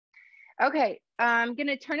Okay, I'm going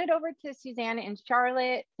to turn it over to Suzanne and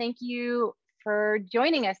Charlotte. Thank you for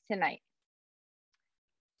joining us tonight.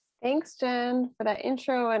 Thanks, Jen, for that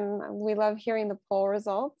intro, and we love hearing the poll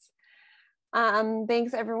results.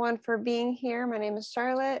 Thanks everyone for being here. My name is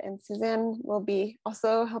Charlotte, and Suzanne will be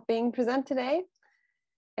also helping present today.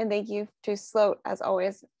 And thank you to SLOAT, as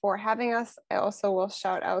always, for having us. I also will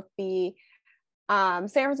shout out the San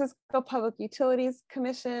Francisco Public Utilities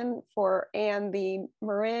Commission and the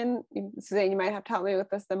Marin, Suzanne, you might have to help me with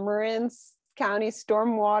this, the Marin County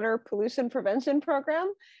Stormwater Pollution Prevention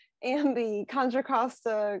Program, and the Contra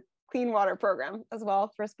Costa Clean Water Program as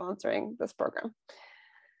well for sponsoring this program.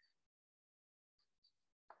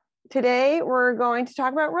 Today, we're going to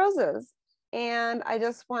talk about roses. And I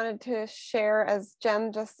just wanted to share, as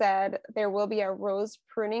Jen just said, there will be a rose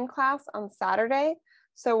pruning class on Saturday.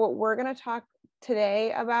 So what we're going to talk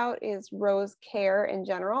today about is rose care in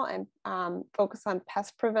general and focus on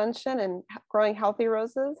pest prevention and growing healthy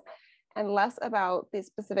roses, and less about the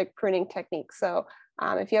specific pruning techniques. So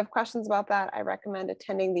if you have questions about that, I recommend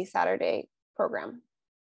attending the Saturday program.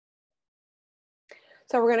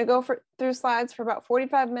 So we're going to go through slides for about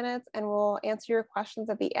 45 minutes, and we'll answer your questions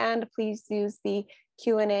at the end. Please use the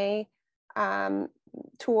Q&A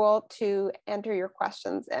tool to enter your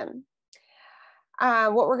questions in.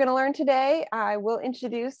 What we're going to learn today, I will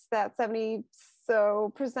introduce that 70%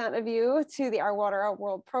 of you to the Our Water, Our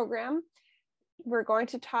World program. We're going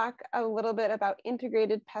to talk a little bit about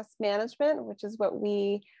integrated pest management, which is what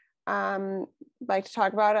we like to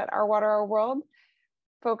talk about at Our Water, Our World,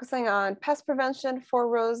 focusing on pest prevention for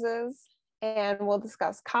roses, and we'll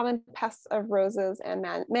discuss common pests of roses and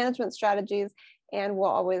management strategies, and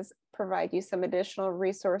we'll always provide you some additional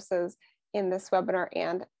resources in this webinar,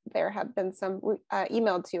 and there have been some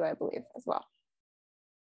emailed to you, I believe, as well.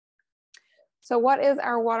 So what is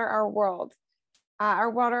Our Water, Our World? Our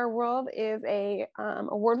Water, Our World is a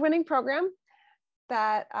award-winning program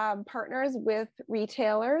that partners with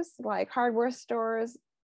retailers like hardware stores,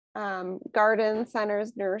 garden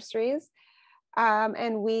centers, nurseries,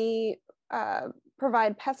 and we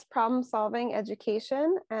provide pest problem solving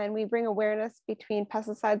education, and we bring awareness between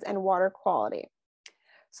pesticides and water quality.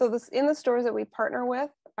 So in the stores that we partner with,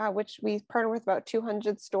 which we partner with about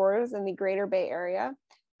 200 stores in the Greater Bay Area,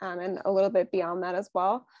 and a little bit beyond that as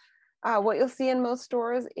well. What you'll see in most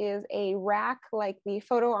stores is a rack like the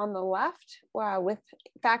photo on the left with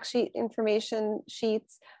fact sheet information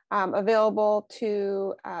sheets available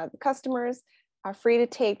to the customers, free to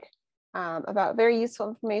take, about very useful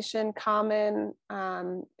information, common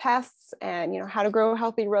pests, and how to grow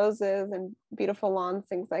healthy roses and beautiful lawns,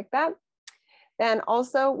 things like that. Then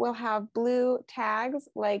also we'll have blue tags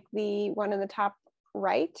like the one in the top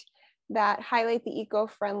right that highlight the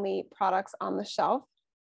eco-friendly products on the shelf.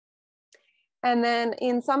 And then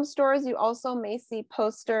in some stores, you also may see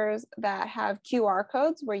posters that have QR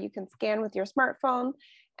codes where you can scan with your smartphone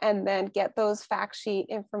and then get those fact sheet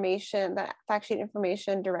information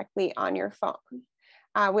directly on your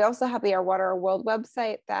phone. We also have the Our Water, Our World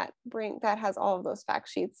website that has all of those fact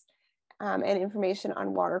sheets and information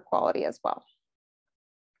on water quality as well.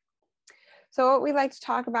 So what we like to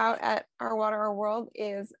talk about at Our Water, Our World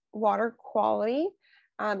is water quality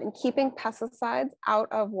and keeping pesticides out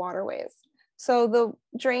of waterways. So the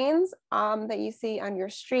drains that you see on your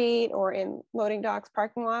street or in loading docks,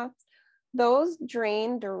 parking lots, those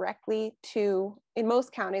drain directly to, in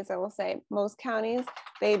most counties, I will say, most counties,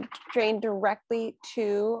 they drain directly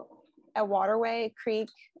to a waterway, creek,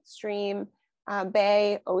 stream,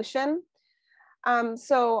 bay, ocean.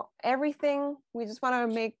 So everything, we just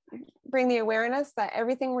want to bring the awareness that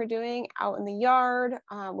everything we're doing out in the yard,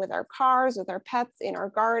 with our cars, with our pets, in our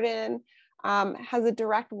garden, has a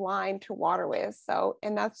direct line to waterways. So,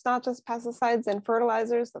 and that's not just pesticides and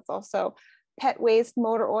fertilizers, that's also pet waste,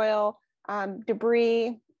 motor oil,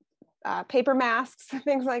 debris, paper masks,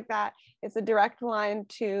 things like that. It's a direct line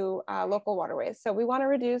to local waterways. So we want to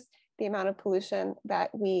reduce the amount of pollution that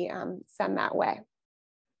we send that way.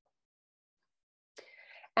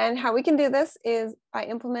 And how we can do this is by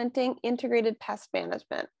implementing integrated pest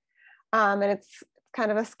management. And it's kind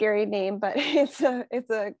of a scary name, but it's not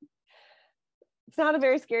a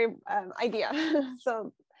very scary idea.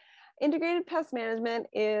 So integrated pest management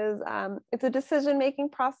is, it's a decision-making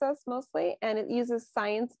process mostly, and it uses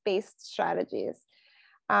science-based strategies.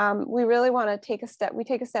 We really want to take a step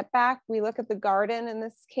back. We look at the garden in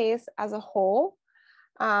this case as a whole.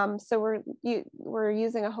 So we're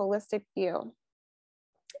using a holistic view.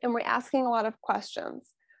 And we're asking a lot of questions.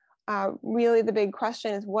 Really the big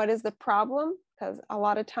question is, what is the problem? Because a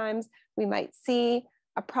lot of times we might see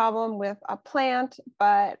a problem with a plant,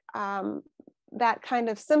 but that kind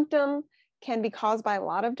of symptom can be caused by a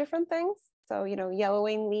lot of different things. So,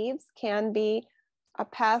 yellowing leaves can be a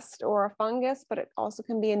pest or a fungus, but it also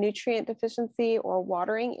can be a nutrient deficiency or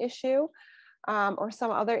watering issue, or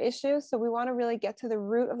some other issue. So we want to really get to the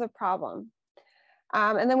root of the problem.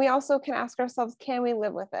 And then we also can ask ourselves, can we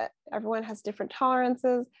live with it? Everyone has different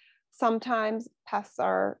tolerances. Sometimes pests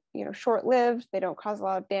are, short-lived. They don't cause a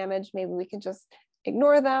lot of damage. Maybe we can just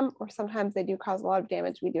ignore them, or sometimes they do cause a lot of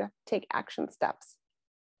damage. We do have to take action steps.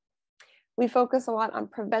 We focus a lot on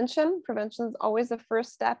prevention. Prevention is always the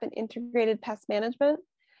first step in integrated pest management.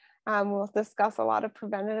 We'll discuss a lot of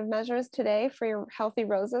preventative measures today for your healthy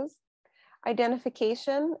roses.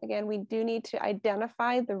 Identification, again, we do need to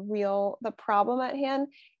identify the problem at hand.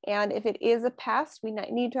 And if it is a pest, we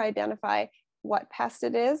need to identify what pest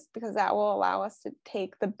it is, because that will allow us to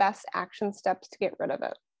take the best action steps to get rid of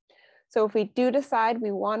it. So if we do decide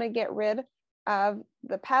we want to get rid of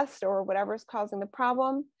the pest or whatever's causing the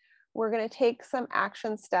problem, we're going to take some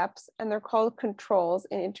action steps, and they're called controls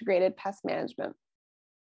in integrated pest management.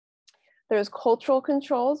 There's cultural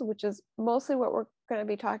controls, which is mostly what we're going to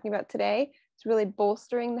be talking about today. It's really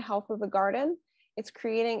bolstering the health of the garden. It's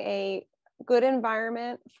creating a good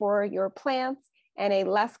environment for your plants and a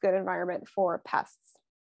less good environment for pests.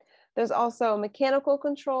 There's also mechanical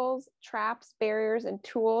controls, traps, barriers, and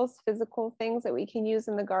tools, physical things that we can use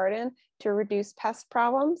in the garden to reduce pest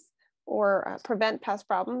problems or prevent pest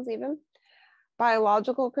problems even.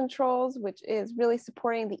 Biological controls, which is really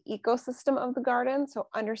supporting the ecosystem of the garden. So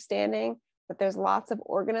understanding that there's lots of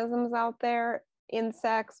organisms out there,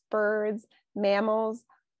 insects, birds, mammals,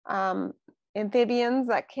 amphibians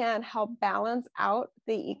that can help balance out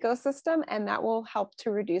the ecosystem, and that will help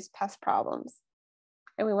to reduce pest problems.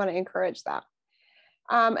 And we want to encourage that.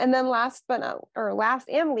 And then last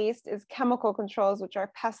and least is chemical controls, which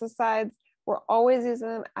are pesticides. We're always using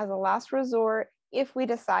them as a last resort if we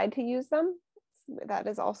decide to use them. That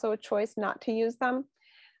is also a choice not to use them.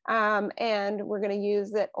 And we're going to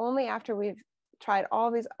use it only after we've tried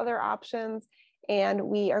all these other options, and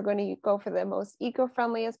we are going to go for the most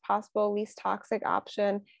eco-friendly as possible, least toxic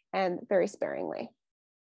option, and very sparingly.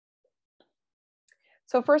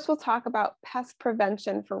 So first we'll talk about pest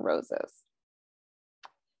prevention for roses.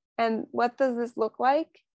 And what does this look like?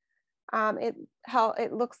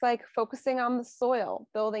 It looks like focusing on the soil,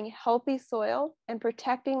 building healthy soil and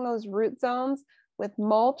protecting those root zones with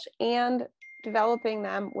mulch, and developing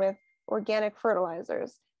them with organic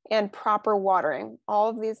fertilizers and proper watering. All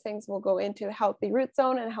of these things will go into a healthy root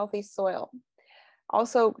zone and healthy soil.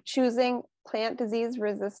 Also choosing disease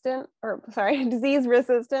resistant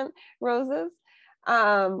roses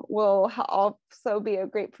will also be a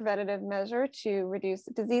great preventative measure to reduce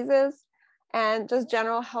diseases, and just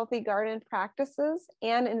general healthy garden practices,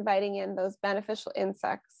 and inviting in those beneficial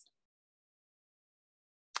insects.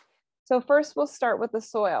 So first we'll start with the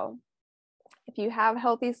soil. If you have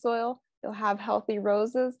healthy soil, you'll have healthy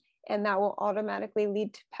roses, and that will automatically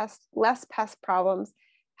lead to less pest problems.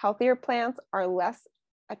 Healthier plants are less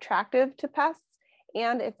attractive to pests,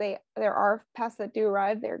 and if there are pests that do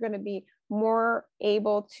arrive, they're going to be more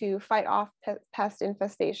able to fight off pest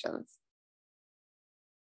infestations.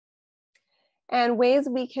 And ways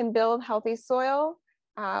we can build healthy soil.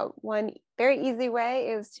 One very easy way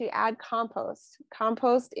is to add compost.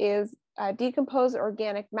 Compost is decomposed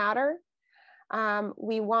organic matter.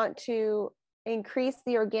 We want to increase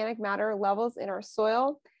the organic matter levels in our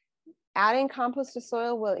soil. Adding compost to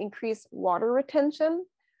soil will increase water retention.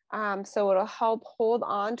 So it'll help hold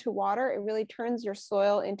on to water. It really turns your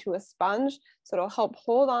soil into a sponge. So it'll help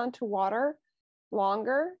hold on to water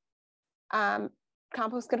longer.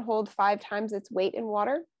 Compost can hold 5 times its weight in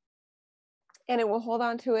water, and it will hold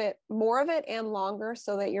on to it, more of it and longer,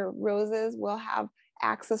 so that your roses will have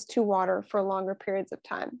access to water for longer periods of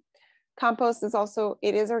time. Compost is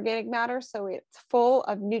organic matter, so it's full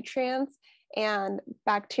of nutrients and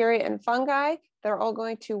bacteria and fungi. They're all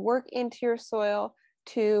going to work into your soil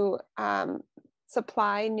to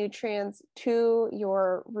supply nutrients to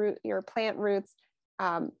your plant roots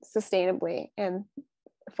sustainably and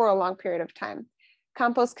for a long period of time.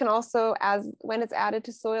 Compost can also, when it's added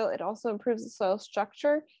to soil, it also improves the soil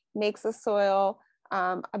structure, makes the soil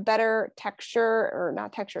a better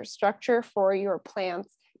structure for your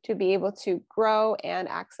plants to be able to grow and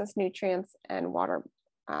access nutrients and water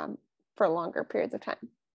for longer periods of time.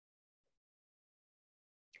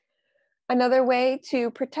 Another way to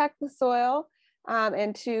protect the soil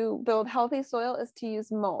and to build healthy soil is to use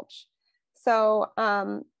mulch. So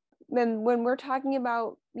then when we're talking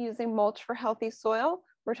about using mulch for healthy soil,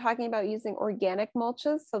 we're talking about using organic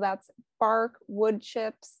mulches. So that's bark, wood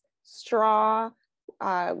chips, straw,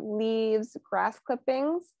 leaves, grass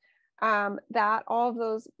clippings, that all of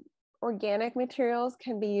those organic materials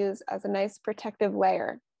can be used as a nice protective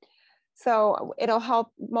layer. So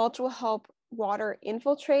mulch will help water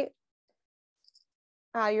infiltrate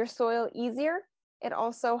your soil easier. It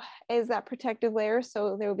also is that protective layer,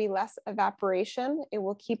 so there will be less evaporation. It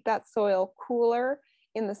will keep that soil cooler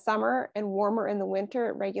in the summer and warmer in the winter.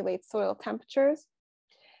 It regulates soil temperatures.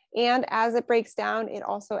 And as it breaks down, it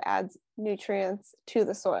also adds nutrients to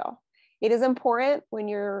the soil. It is important when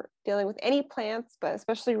you're dealing with any plants, but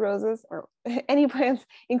especially roses, or any plants,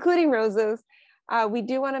 including roses, we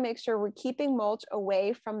do want to make sure we're keeping mulch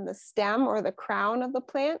away from the stem or the crown of the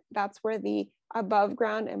plant. That's where the above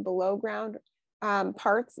ground and below ground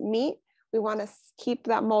parts meet. We want to keep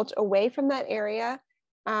that mulch away from that area,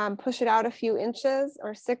 push it out a few inches,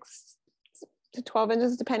 or 6 to 12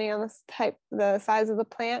 inches, depending on the size of the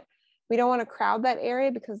plant. We don't want to crowd that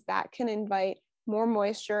area because that can invite more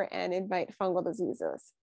moisture and invite fungal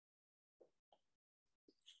diseases.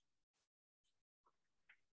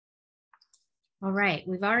 All right,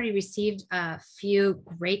 we've already received a few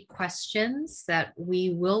great questions that we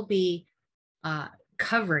will be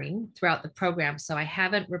covering throughout the program, so I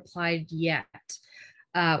haven't replied yet.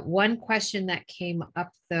 One question that came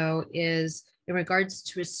up though is in regards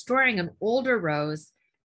to restoring an older rose.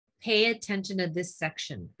 Pay attention to this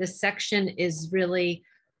section. This section is really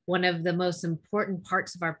one of the most important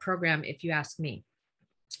parts of our program, if you ask me.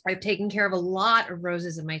 I've taken care of a lot of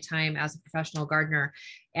roses in my time as a professional gardener,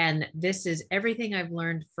 and this is everything I've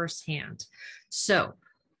learned firsthand. So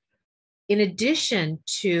in addition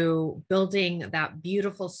to building that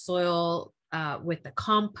beautiful soil with the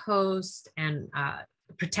compost and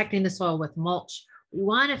protecting the soil with mulch, we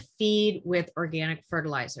want to feed with organic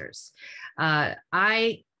fertilizers.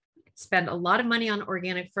 I spend a lot of money on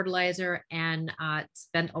organic fertilizer and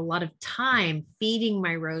spend a lot of time feeding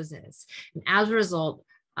my roses. And as a result,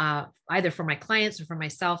 either for my clients or for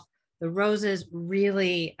myself, the roses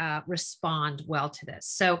really respond well to this.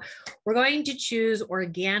 So we're going to choose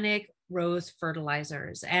organic rose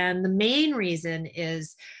fertilizers. And the main reason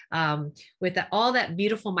is with all that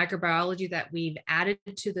beautiful microbiology that we've added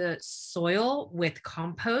to the soil with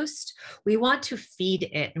compost, we want to feed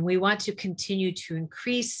it, and we want to continue to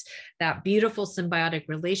increase that beautiful symbiotic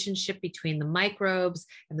relationship between the microbes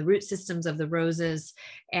and the root systems of the roses.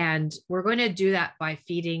 And we're going to do that by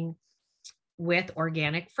feeding with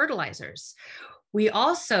organic fertilizers. We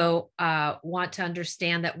also want to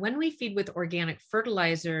understand that when we feed with organic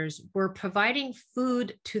fertilizers, we're providing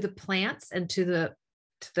food to the plants and to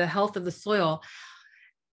the health of the soil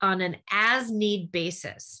on an as-need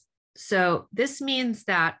basis. So this means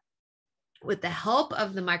that with the help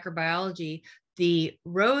of the microbiology, the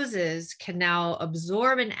roses can now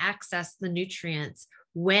absorb and access the nutrients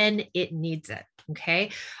when it needs it.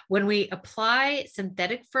 Okay. When we apply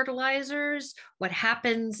synthetic fertilizers, what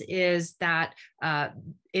happens is that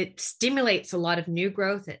it stimulates a lot of new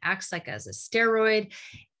growth. It acts like as a steroid.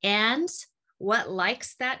 And what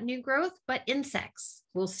likes that new growth? But insects.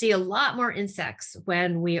 We'll see a lot more insects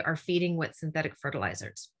when we are feeding with synthetic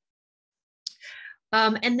fertilizers.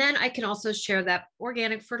 And then I can also share that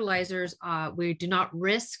organic fertilizers, we do not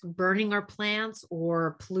risk burning our plants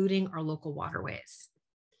or polluting our local waterways.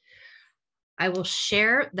 I will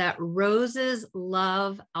share that roses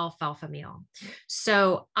love alfalfa meal.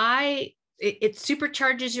 So it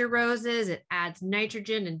supercharges your roses. It adds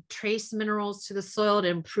nitrogen and trace minerals to the soil. It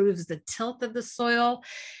improves the tilth of the soil.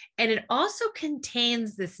 And it also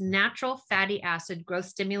contains this natural fatty acid growth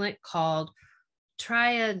stimulant called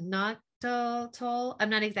trianotol. I'm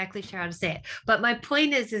not exactly sure how to say it, but my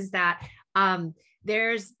point is that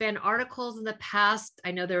there's been articles in the past.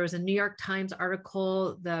 I know there was a New York Times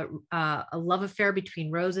article, a love affair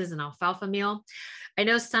between roses and alfalfa meal. I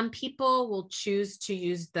know some people will choose to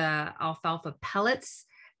use the alfalfa pellets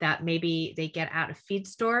that maybe they get at a feed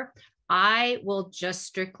store. I will just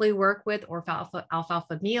strictly work with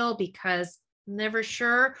alfalfa meal because I'm never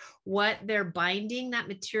sure what they're binding that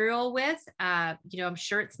material with. I'm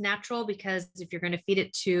sure it's natural because if you're going to feed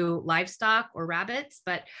it to livestock or rabbits,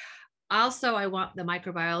 but also, I want the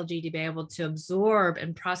microbiology to be able to absorb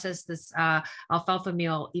and process this alfalfa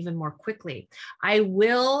meal even more quickly. I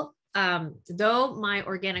will, though my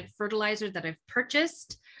organic fertilizer that I've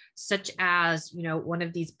purchased, such as one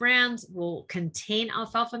of these brands, will contain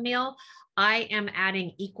alfalfa meal, I am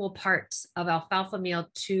adding equal parts of alfalfa meal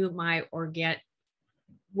to my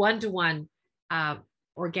one-to-one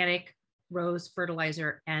organic rose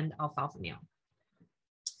fertilizer and alfalfa meal.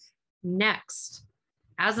 Next,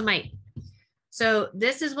 azomite. So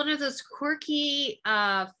this is one of those quirky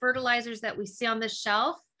fertilizers that we see on the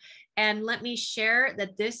shelf. And let me share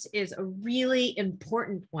that this is a really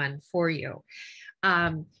important one for you.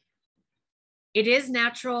 It is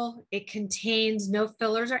natural. It contains no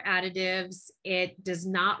fillers or additives. It does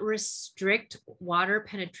not restrict water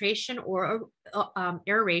penetration or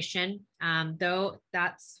aeration, though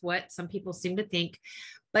that's what some people seem to think.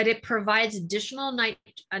 But it provides additional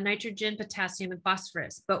nitrogen, potassium, and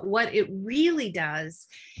phosphorus. But what it really does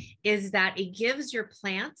is that it gives your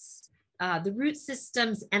plants, the root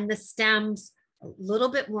systems and the stems, a little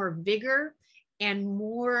bit more vigor and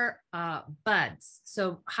more buds,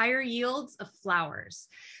 so higher yields of flowers.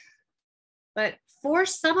 But for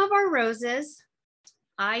some of our roses,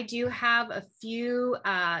 I do have a few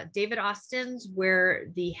David Austins where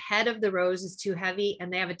the head of the rose is too heavy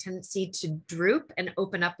and they have a tendency to droop and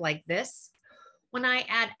open up like this. When I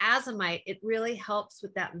add azomite, it really helps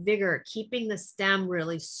with that vigor, keeping the stem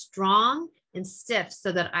really strong and stiff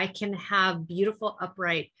so that I can have beautiful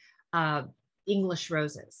upright English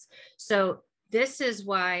roses. So this is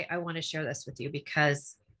why I want to share this with you,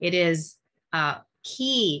 because it is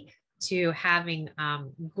key to having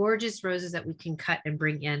gorgeous roses that we can cut and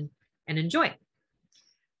bring in and enjoy.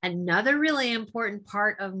 Another really important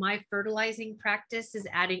part of my fertilizing practice is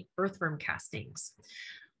adding earthworm castings.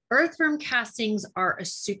 Earthworm castings are a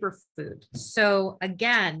superfood. So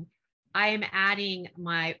again, I am adding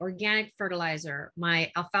my organic fertilizer,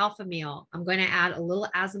 my alfalfa meal. I'm going to add a little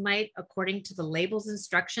azomite according to the label's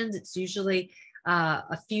instructions. It's usually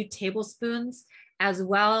a few tablespoons, as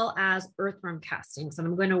well as earthworm castings. And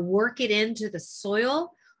I'm going to work it into the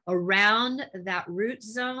soil around that root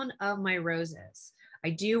zone of my roses. I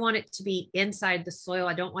do want it to be inside the soil.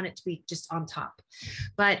 I don't want it to be just on top.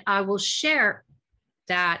 But I will share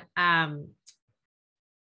that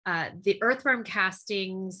the earthworm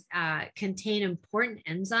castings contain important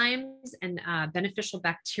enzymes and beneficial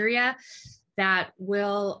bacteria that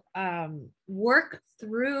will work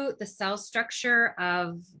through the cell structure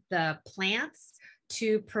of the plants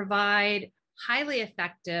to provide highly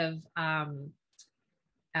effective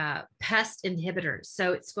pest inhibitors.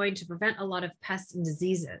 So it's going to prevent a lot of pests and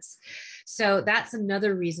diseases. So that's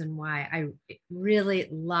another reason why I really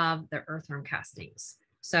love the earthworm castings.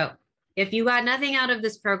 So if you got nothing out of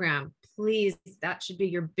this program, please, that should be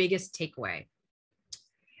your biggest takeaway.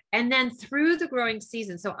 And then through the growing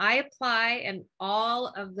season, so I apply and all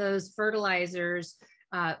of those fertilizers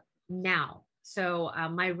now. So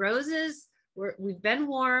my roses, we've been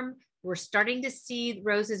warm. We're starting to see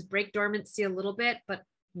roses break dormancy a little bit, but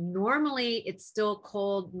normally it's still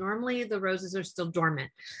cold. Normally the roses are still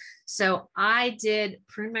dormant. So I did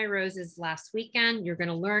prune my roses last weekend. You're going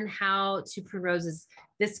to learn how to prune roses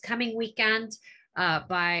this coming weekend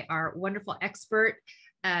by our wonderful expert.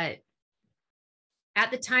 At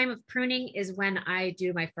the time of pruning is when I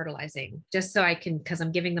do my fertilizing, just so I can, because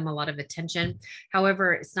I'm giving them a lot of attention.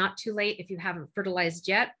 However, it's not too late if you haven't fertilized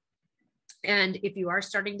yet. And if you are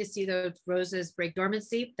starting to see those roses break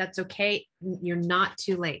dormancy, that's okay. You're not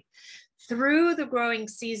too late. Through the growing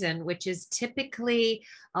season, which is typically,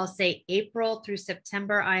 I'll say April through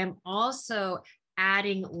September, I am also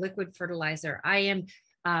adding liquid fertilizer. I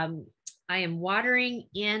am watering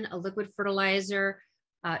in a liquid fertilizer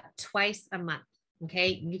twice a month. Okay,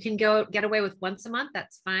 you can get away with once a month.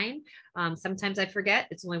 That's fine. Sometimes I forget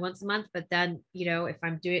it's only once a month, but then, you know, if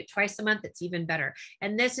I'm doing it twice a month, it's even better.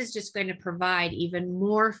 And this is just going to provide even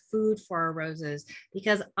more food for our roses,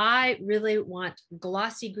 because I really want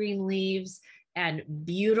glossy green leaves and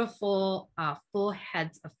beautiful full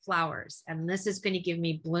heads of flowers. And this is going to give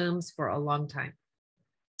me blooms for a long time.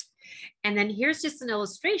 And then here's just an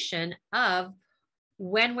illustration of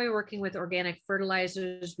when we're working with organic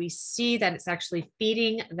fertilizers, we see that it's actually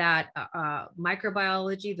feeding that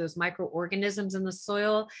microbiology, those microorganisms in the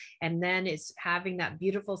soil, and then it's having that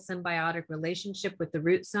beautiful symbiotic relationship with the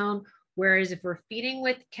root zone. Whereas if we're feeding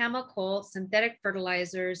with chemical synthetic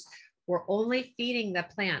fertilizers, we're only feeding the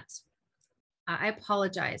plants. I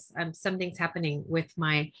apologize. Something's happening with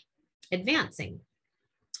my advancing.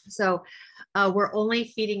 So we're only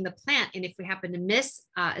feeding the plant. And if we happen to miss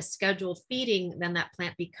a scheduled feeding, then that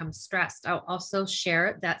plant becomes stressed. I'll also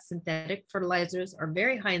share that synthetic fertilizers are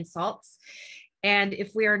very high in salts. And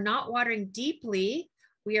if we are not watering deeply,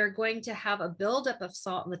 we are going to have a buildup of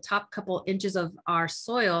salt in the top couple inches of our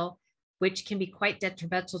soil, which can be quite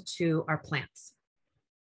detrimental to our plants.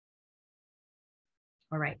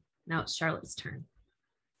 All right, now it's Charlotte's turn.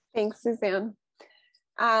 Thanks, Suzanne.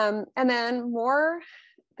 And then more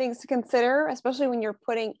things to consider, especially when you're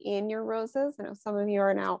putting in your roses. I know some of you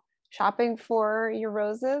are now shopping for your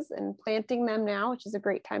roses and planting them now, which is a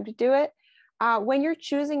great time to do it. When you're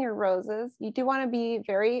choosing your roses, you do want to be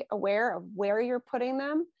very aware of where you're putting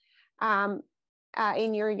them.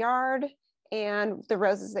 in your yard and the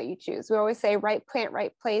roses that you choose. We always say right plant,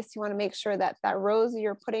 right place. You want to make sure that that rose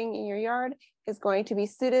you're putting in your yard is going to be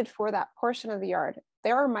suited for that portion of the yard.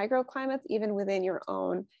 There are microclimates even within your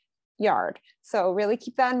own yard. So really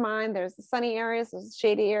keep that in mind. There's the sunny areas, there's the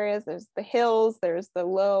shady areas, there's the hills, there's the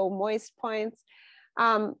low moist points.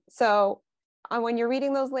 When you're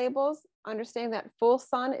reading those labels, understand that full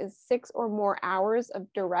sun is 6 or more hours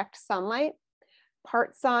of direct sunlight.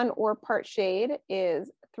 Part sun or part shade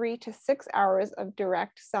is 3 to 6 hours of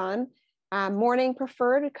direct sun. Morning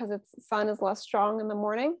preferred because the sun is less strong in the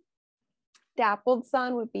morning. Dappled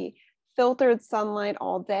sun would be filtered sunlight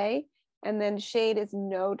all day, and then shade is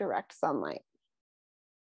no direct sunlight.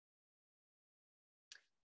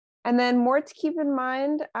 And then more to keep in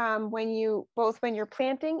mind when you're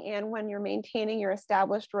planting and when you're maintaining your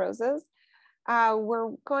established roses.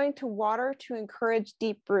 We're going to water to encourage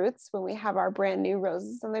deep roots when we have our brand new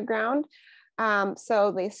roses in the ground.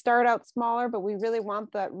 So they start out smaller, but we really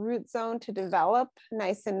want the root zone to develop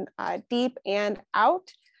nice and deep and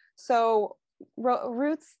out. So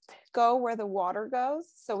roots go where the water goes.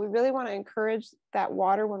 So we really want to encourage that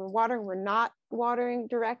water. When we're watering, we're not watering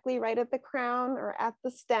directly right at the crown or at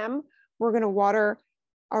the stem. We're going to water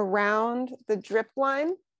around the drip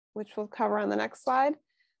line, which we'll cover on the next slide.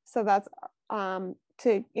 So that's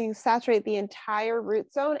to saturate the entire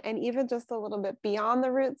root zone and even just a little bit beyond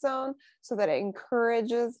the root zone so that it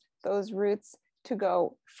encourages those roots to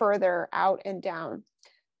go further out and down.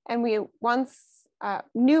 And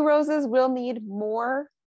new roses will need more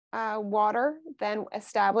water than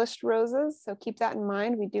established roses. So keep that in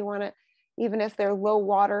mind. We do want to, even if they're low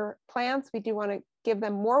water plants, we do want to give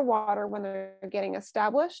them more water when they're getting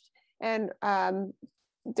established. And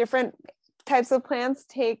different types of plants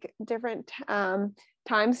take different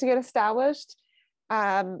times to get established.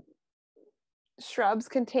 Shrubs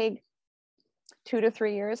can take 2 to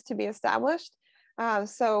 3 years to be established.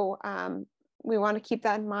 We want to keep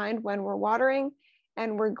that in mind when we're watering.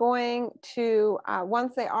 And we're going to,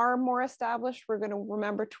 once they are more established, we're going to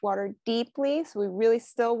remember to water deeply. So we really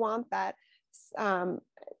still want that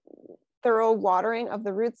thorough watering of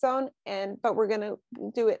the root zone, but we're going to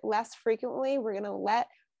do it less frequently. We're going to let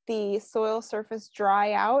the soil surface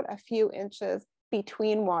dry out a few inches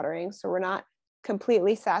between watering. So we're not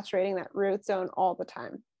completely saturating that root zone all the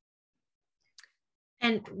time.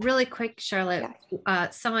 And really quick, Charlotte,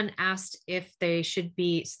 someone asked if they should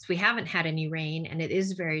be, since we haven't had any rain and it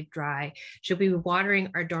is very dry, should we be watering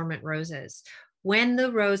our dormant roses? When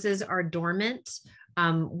the roses are dormant,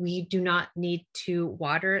 we do not need to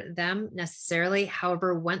water them necessarily.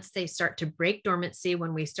 However, once they start to break dormancy,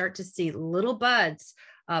 when we start to see little buds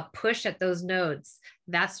push at those nodes,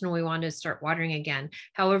 that's when we want to start watering again.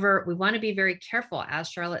 However, we want to be very careful. As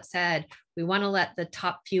Charlotte said, we want to let the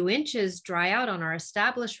top few inches dry out on our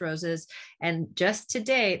established roses. And just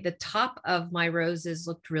today, the top of my roses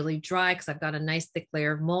looked really dry because I've got a nice thick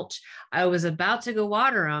layer of mulch. I was about to go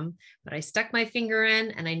water them, but I stuck my finger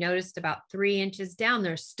in and I noticed about 3 inches down,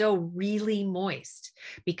 they're still really moist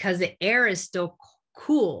because the air is still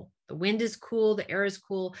cool. The wind is cool, the air is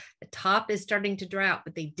cool, the top is starting to dry out,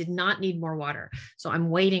 but they did not need more water. So I'm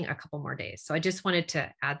waiting a couple more days. So I just wanted to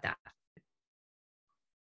add that.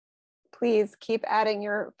 Please keep adding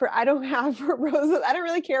I don't have roses. I don't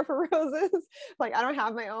really care for roses. Like I don't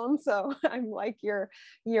have my own. So I'm like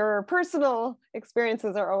your personal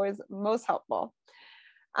experiences are always most helpful.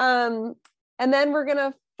 And then we're going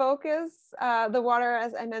to focus the water,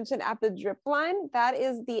 as I mentioned, at the drip line. That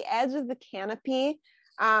is the edge of the canopy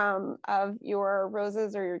of your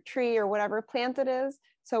roses or your tree or whatever plant it is.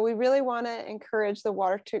 So we really want to encourage the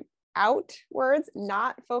water to outwards,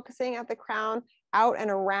 not focusing at the crown, out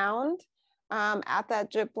and around at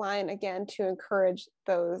that drip line, again, to encourage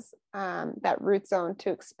those that root zone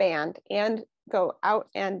to expand and go out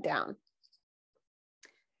and down.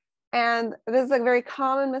 And this is a very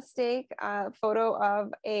common mistake. A photo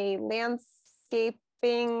of a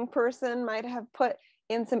landscaping person might have put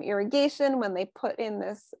in some irrigation when they put in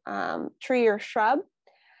this tree or shrub.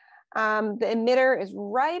 The emitter is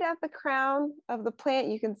right at the crown of the plant.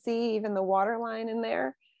 You can see even the water line in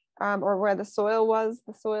there, or where the soil was.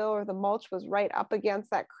 The soil or the mulch was right up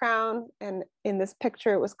against that crown. And in this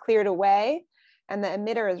picture, it was cleared away. And the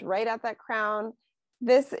emitter is right at that crown.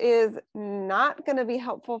 This is not going to be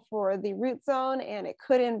helpful for the root zone, and it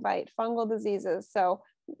could invite fungal diseases. So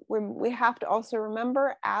we have to also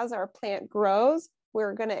remember, as our plant grows,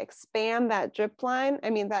 we're going to expand that drip line.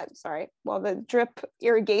 The drip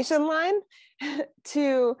irrigation line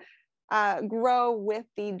to grow with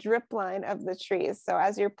the drip line of the trees. So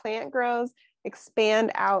as your plant grows,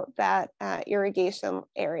 expand out that irrigation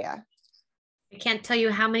area. I can't tell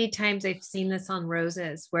you how many times I've seen this on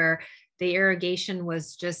roses where the irrigation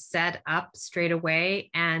was just set up straight away.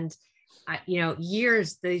 And,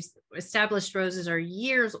 years, these established roses are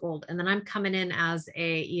years old. And then I'm coming in as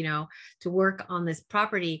to work on this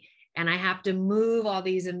property. And I have to move all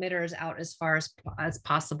these emitters out as far as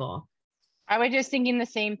possible. I was just thinking the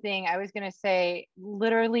same thing. I was going to say,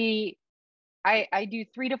 literally, I do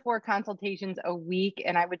 3 to 4 consultations a week,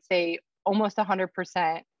 and I would say almost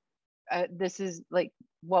 100%. This is like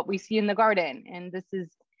what we see in the garden, and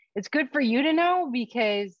it's good for you to know,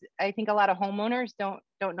 because I think a lot of homeowners don't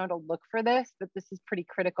know to look for this, but this is pretty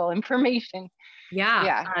critical information.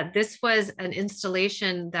 Yeah. This was an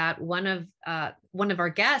installation that one of our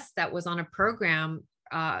guests that was on a program,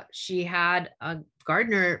 she had a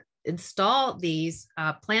gardener install these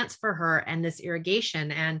plants for her and this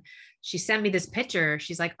irrigation. And she sent me this picture.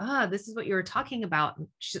 She's like, "Oh, this is what you were talking about.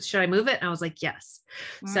 Should I move it?" And I was like, "Yes."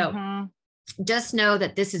 So just know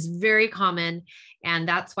that this is very common, and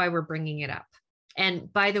that's why we're bringing it up.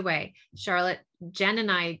 And by the way, Charlotte, Jen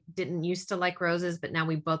and I didn't used to like roses, but now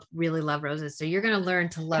we both really love roses. So you're going to learn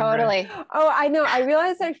to love totally. Roses. Oh, I know. I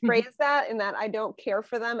realized I phrased that in that I don't care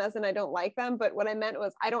for them, as in I don't like them. But what I meant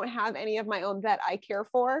was I don't have any of my own that I care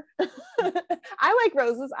for. I like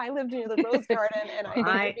roses. I lived near the rose garden, and I think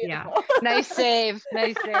they're beautiful. Nice save.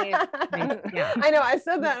 Nice save. Yeah. I know. I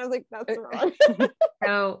said that. And I was like, that's wrong.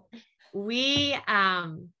 So we,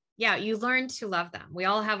 you learn to love them. We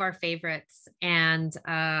all have our favorites. And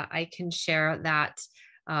I can share that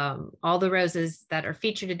all the roses that are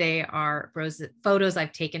featured today are photos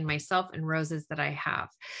I've taken myself and roses that I have.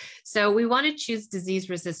 So we want to choose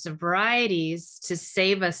disease-resistant varieties to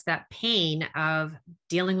save us that pain of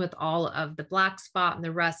dealing with all of the black spot and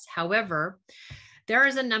the rust. However, there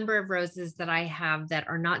is a number of roses that I have that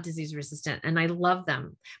are not disease resistant, and I love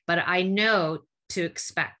them, but I know to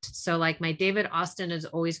expect. So like my David Austin is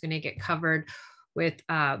always going to get covered with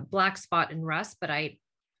black spot and rust, but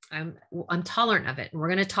I'm tolerant of it. And we're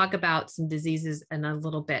going to talk about some diseases in a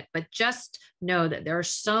little bit, but just know that there are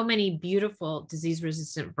so many beautiful disease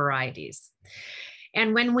resistant varieties.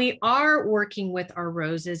 And when we are working with our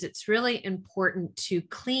roses, it's really important to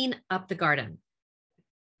clean up the garden.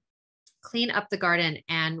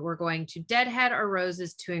 And we're going to deadhead our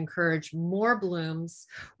roses to encourage more blooms.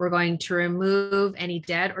 We're going to remove any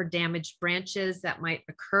dead or damaged branches that might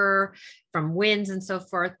occur from winds and so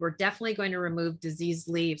forth. We're definitely going to remove diseased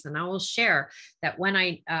leaves. And I will share that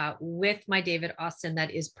when with my David Austin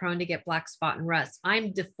that is prone to get black spot and rust,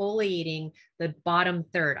 I'm defoliating the bottom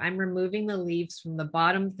third. I'm removing the leaves from the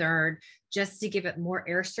bottom third just to give it more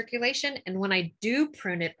air circulation. And when I do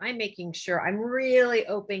prune it, I'm making sure I'm really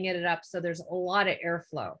opening it up so there's a lot of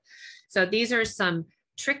airflow. So these are some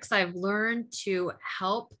tricks I've learned to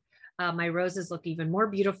help my roses look even more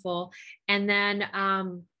beautiful. And then,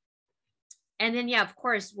 of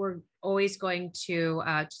course, we're always going to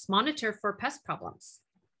just monitor for pest problems.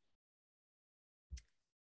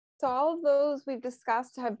 So all of those we've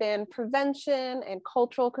discussed have been prevention and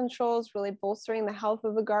cultural controls, really bolstering the health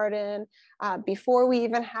of the garden before we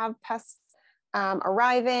even have pests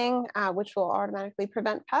arriving, which will automatically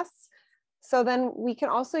prevent pests. So then we can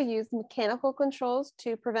also use mechanical controls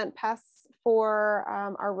to prevent pests for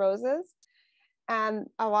our roses. And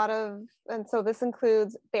so this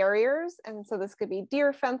includes barriers. And so this could be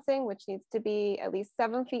deer fencing, which needs to be at least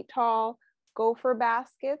 7 feet tall, gopher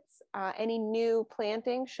baskets. Any new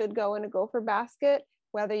planting should go in a gopher basket,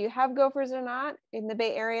 whether you have gophers or not. In the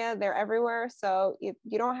Bay Area, they're everywhere. So if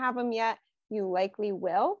you don't have them yet, you likely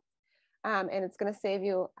will. And it's going to save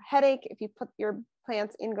you a headache if you put your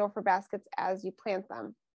plants in gopher baskets as you plant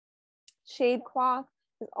them. Shade cloth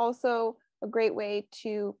is also a great way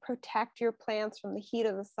to protect your plants from the heat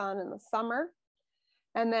of the sun in the summer.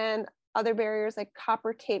 And then other barriers like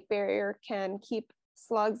copper tape barrier can keep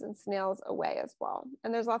slugs and snails away as well.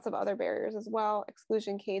 And there's lots of other barriers as well,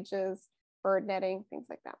 exclusion cages, bird netting, things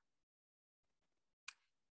like that.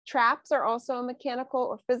 Traps are also a mechanical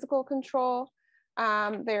or physical control.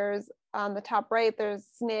 There's on the top right, there's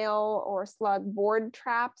snail or slug board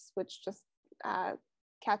traps, which just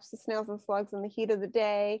catch the snails and slugs in the heat of the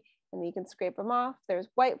day, and then you can scrape them off. There's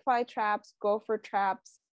whitefly traps, gopher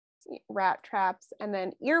traps, rat traps, and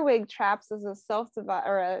then earwig traps is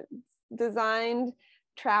a designed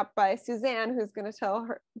trap by Suzanne, who's going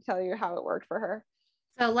to tell you how it worked for her.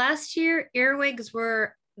 So last year, earwigs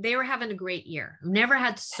were having a great year. I've never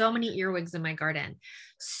had so many earwigs in my garden.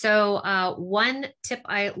 So one tip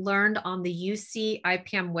I learned on the UC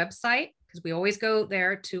IPM website, because we always go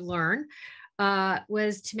there to learn,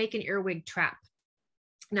 was to make an earwig trap.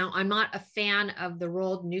 Now, I'm not a fan of the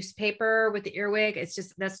rolled newspaper with the earwig. It's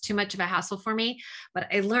just, that's too much of a hassle for me. But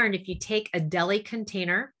I learned if you take a deli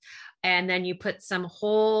container and then you put some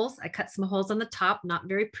holes, I cut some holes on the top, not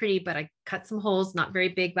very pretty, but I cut some holes, not very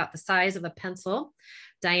big, about the size of a pencil,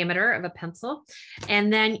 diameter of a pencil.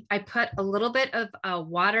 And then I put a little bit of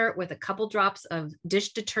water with a couple drops of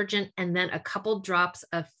dish detergent and then a couple drops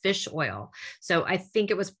of fish oil. So I think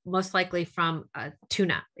it was most likely from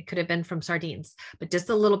tuna. It could have been from sardines, but just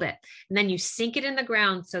a little bit. And then you sink it in the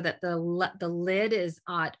ground so that the lid is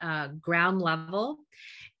at ground level.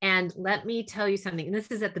 And let me tell you something, and this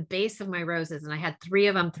is at the base of my roses, and I had 3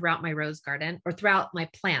 of them throughout my rose garden, or throughout my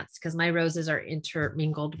plants, because my roses are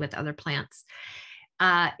intermingled with other plants.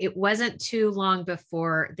 It wasn't too long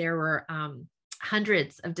before there were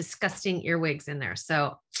hundreds of disgusting earwigs in there.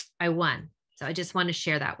 So I won. So I just want to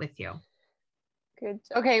share that with you. Good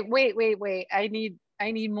job. Okay, wait. I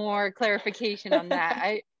need more clarification on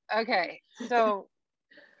that. So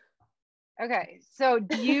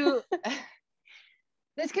do you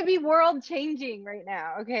this could be world changing right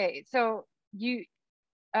now. Okay, so you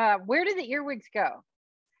where do the earwigs go?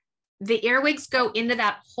 The earwigs go into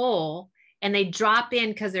that hole and they drop in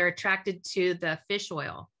because they're attracted to the fish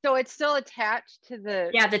oil. So it's still attached to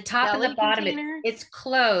the the top and the bottom. It's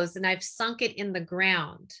closed, and I've sunk it in the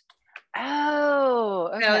ground.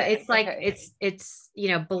 Oh, okay. So it's like it's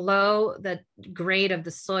below the grade of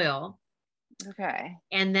the soil. Okay.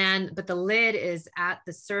 And then, but the lid is at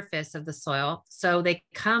the surface of the soil. So they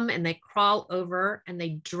come and they crawl over and they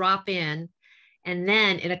drop in. And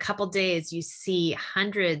then in a couple of days, you see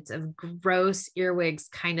hundreds of gross earwigs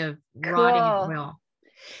kind of rotting in oil.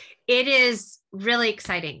 It is really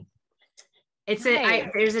exciting. It's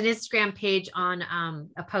there's an Instagram page on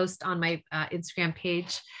a post on my Instagram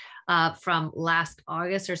page from last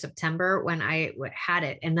August or September when I had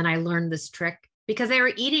it. And then I learned this trick because they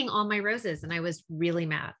were eating all my roses and I was really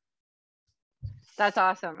mad. That's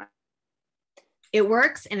awesome. It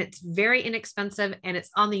works and it's very inexpensive and it's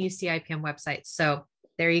on the UCIPM website. So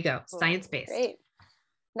there you go. Cool. Science-based. Great.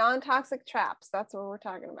 Non-toxic traps. That's what we're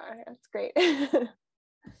talking about here. That's great.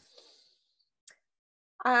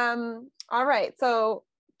 All right. So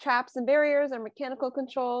traps and barriers are mechanical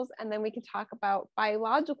controls. And then we can talk about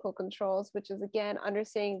biological controls, which is again,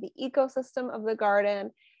 understanding the ecosystem of the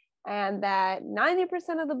garden, and that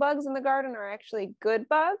 90% of the bugs in the garden are actually good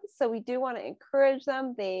bugs. So we do want to encourage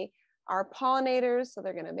them. They are pollinators, so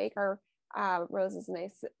they're going to make our roses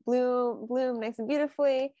nice, bloom nice and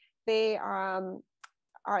beautifully. There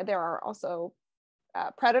are also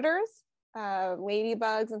predators,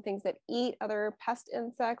 ladybugs and things that eat other pest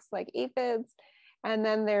insects like aphids. And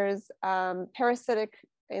then there's parasitic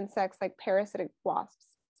insects like parasitic wasps.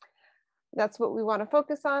 That's what we want to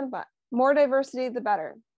focus on, but more diversity, the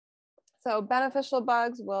better. So beneficial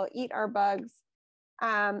bugs will eat our bugs.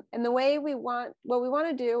 And what we want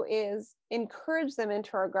to do is encourage them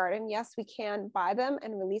into our garden. Yes, we can buy them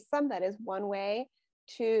and release them. That is one way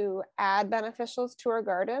to add beneficials to our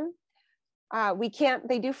garden.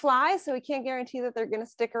 They do fly, so we can't guarantee that they're going to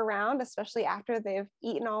stick around, especially after they've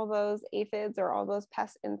eaten all those aphids or all those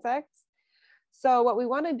pest insects. So what we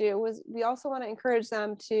want to do is we also want to encourage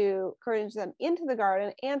them into the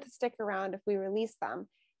garden and to stick around if we release them.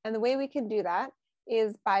 And the way we can do that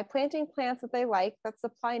is by planting plants that they like that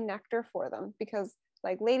supply nectar for them, because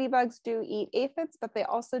like ladybugs do eat aphids, but they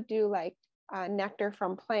also do like nectar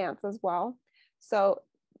from plants as well. So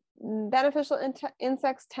beneficial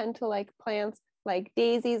insects tend to like plants like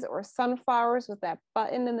daisies or sunflowers with that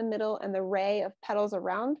button in the middle and the ray of petals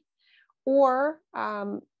around, or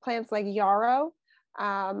plants like yarrow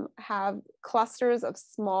have clusters of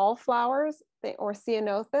small flowers, or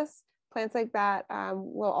ceanothus. Plants like that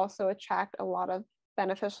will also attract a lot of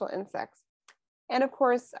beneficial insects. And of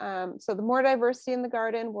course, so the more diversity in the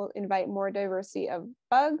garden will invite more diversity of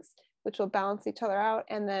bugs, which will balance each other out.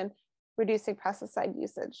 And then reducing pesticide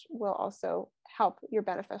usage will also help your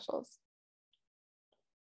beneficials.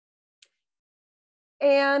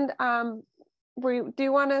 And we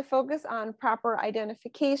do want to focus on proper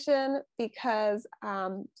identification, because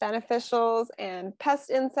beneficials and pest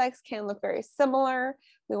insects can look very similar.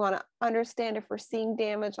 We want to understand if we're seeing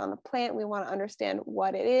damage on the plant. We want to understand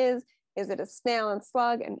what it is. Is it a snail and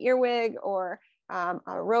slug, an earwig, or a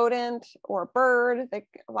rodent or a bird?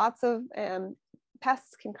 Lots of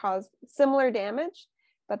pests can cause similar damage,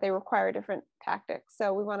 but they require different tactics.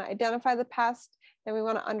 So we want to identify the pest, and we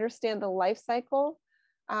want to understand the life cycle.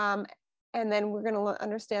 And then we're going to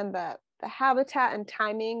understand the habitat and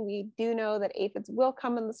timing. We do know that aphids will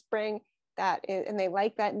come in the spring, and they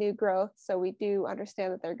like that new growth. So we do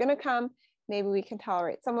understand that they're going to come. Maybe we can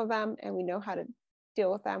tolerate some of them, and we know how to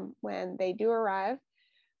deal with them when they do arrive.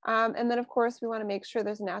 And then of course, we want to make sure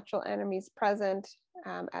there's natural enemies present,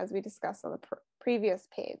 as we discussed on the previous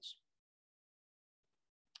page.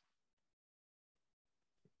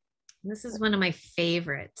 This is one of my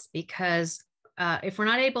favorites because if we're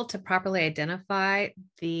not able to properly identify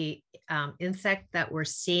the insect that we're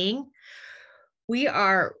seeing, we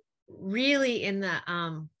are really in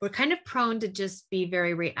the, we're kind of prone to just be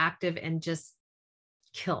very reactive and just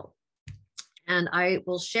kill. And I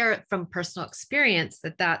will share it from personal experience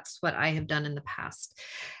that that's what I have done in the past.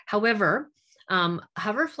 However,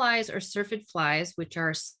 hoverflies or syrphid flies, which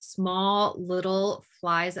are small little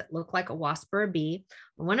flies that look like a wasp or a bee,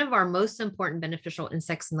 are one of our most important beneficial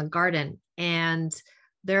insects in the garden. And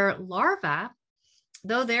their larva,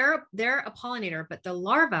 though they're a pollinator, but the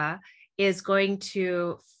larva is going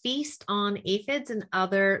to feast on aphids and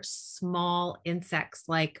other small insects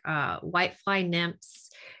like whitefly nymphs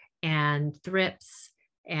and thrips,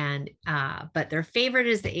 and but their favorite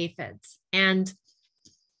is the aphids. And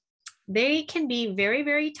they can be very,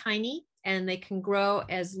 very tiny, and they can grow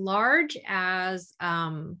as large as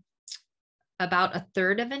about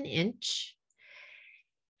 1/3 of an inch.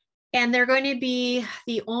 And they're going to be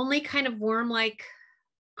the only kind of worm-like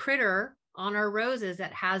critter on our roses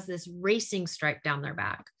that has this racing stripe down their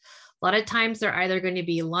back. A lot of times they're either going to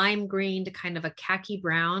be lime green to kind of a khaki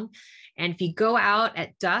brown. And if you go out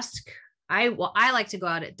at dusk, I like to go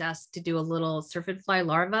out at dusk to do a little syrphid fly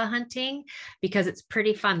larva hunting because it's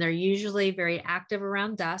pretty fun. They're usually very active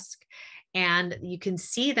around dusk, and you can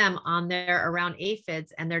see them on there around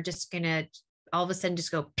aphids, and they're just going to all of a sudden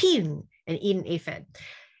just go ping and eat an aphid.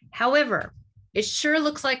 However, it sure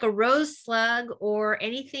looks like a rose slug or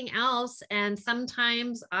anything else. And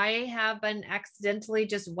sometimes I have been accidentally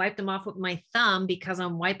just wiped them off with my thumb because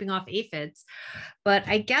I'm wiping off aphids. But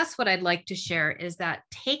I guess what I'd like to share is that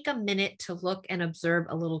take a minute to look and observe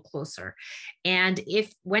a little closer. And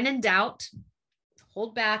if when in doubt,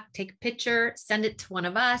 hold back, take a picture, send it to one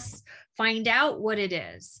of us, find out what it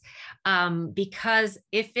is. Because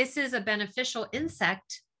if this is a beneficial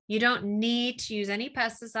insect, you don't need to use any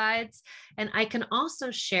pesticides. And I can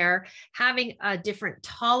also share having a different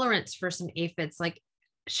tolerance for some aphids, like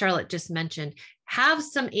Charlotte just mentioned. Have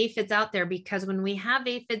some aphids out there, because when we have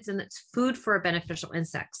aphids, and it's food for beneficial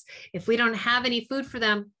insects. If we don't have any food for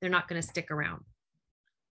them, they're not going to stick around.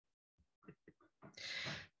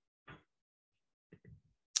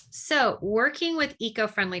 So working with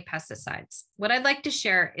eco-friendly pesticides, what I'd like to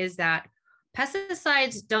share is that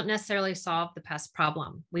pesticides don't necessarily solve the pest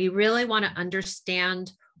problem. We really want to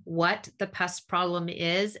understand what the pest problem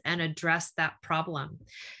is and address that problem.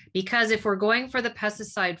 Because if we're going for the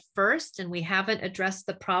pesticide first and we haven't addressed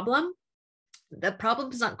the problem's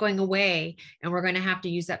not going away, and we're going to have to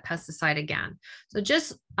use that pesticide again. So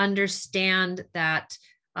just understand that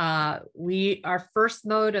our first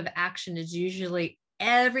mode of action is usually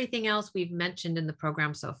everything else we've mentioned in the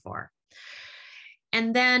program so far.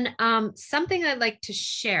 And then something I'd like to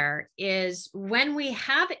share is when we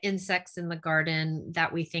have insects in the garden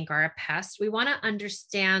that we think are a pest, we want to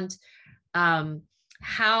understand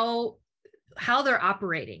how they're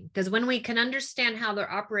operating. Because when we can understand how they're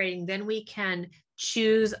operating, then we can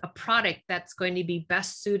choose a product that's going to be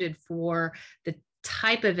best suited for the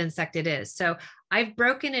type of insect it is. So I've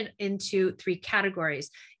broken it into 3 categories: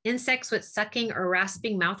 insects with sucking or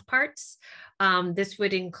rasping mouth parts. This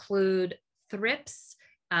would include thrips,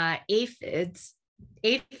 aphids,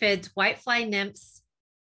 whitefly nymphs.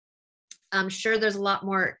 I'm sure there's a lot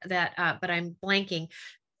more that, but I'm blanking.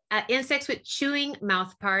 Insects with chewing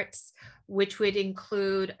mouth parts, which would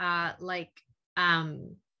include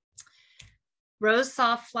rose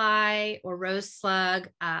sawfly or rose slug.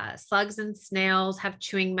 Slugs and snails have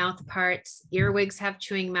chewing mouth parts. Earwigs have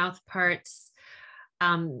chewing mouth parts.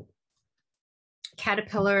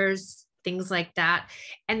 Caterpillars, things like that.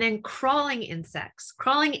 And then crawling insects.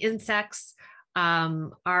 Crawling insects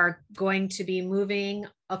are going to be moving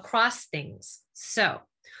across things. So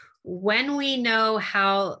when we know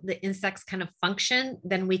how the insects kind of function,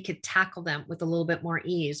 then we could tackle them with a little bit more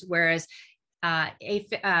ease. Whereas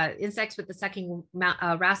insects with the sucking,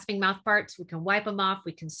 rasping mouth parts, we can wipe them off,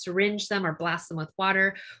 we can syringe them or blast them with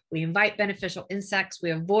water. We invite beneficial insects.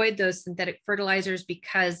 We avoid those synthetic fertilizers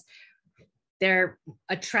because they're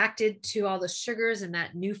attracted to all the sugars and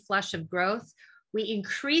that new flush of growth. We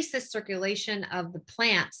increase the circulation of the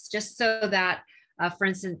plants just so that, for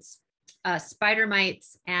instance, spider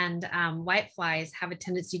mites and whiteflies have a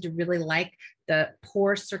tendency to really like the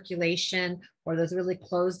poor circulation or those really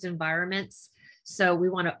closed environments. So we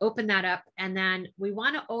want to open that up, and then we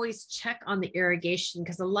want to always check on the irrigation,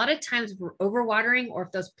 because a lot of times we're overwatering, or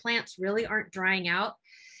if those plants really aren't drying out,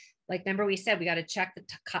 like remember we said, we got to check the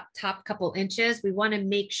top couple inches. We want to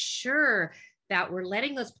make sure that we're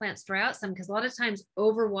letting those plants dry out some, because a lot of times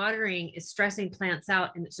overwatering is stressing plants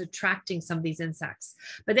out and it's attracting some of these insects.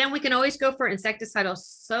 But then we can always go for insecticidal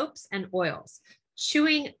soaps and oils.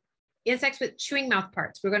 Insects with chewing mouth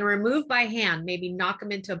parts, we're going to remove by hand, maybe knock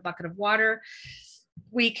them into a bucket of water.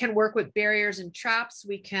 We can work with barriers and traps.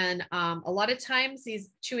 We can, a lot of times these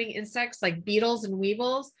chewing insects like beetles and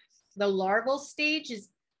weevils, the larval stage is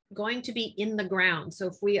going to be in the ground. So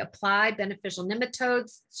if we apply beneficial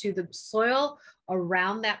nematodes to the soil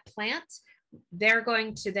around that plant, they're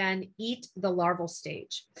going to then eat the larval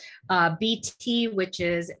stage. BT, which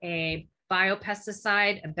is a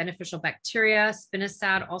biopesticide, a beneficial bacteria,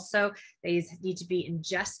 spinosad also, these need to be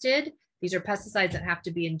ingested. These are pesticides that have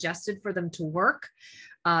to be ingested for them to work.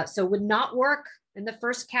 So would not work in the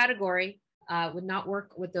first category, would not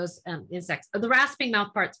work with those insects. The rasping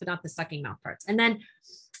mouth parts, but not the sucking mouth parts. And then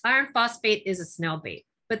iron phosphate is a snail bait.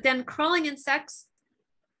 But then crawling insects,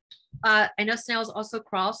 I know snails also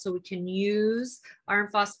crawl, so we can use iron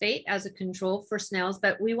phosphate as a control for snails,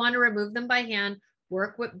 but we want to remove them by hand,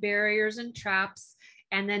 work with barriers and traps,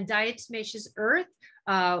 and then diatomaceous earth.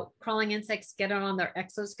 Crawling insects get on their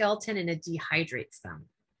exoskeleton and it dehydrates them.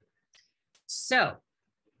 So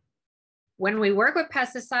when we work with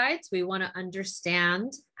pesticides, we want to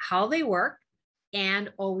understand how they work and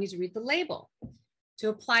always read the label to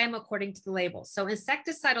apply them according to the label. So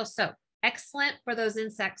insecticidal soap, excellent for those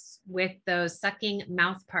insects with those sucking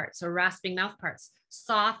mouth parts or rasping mouth parts.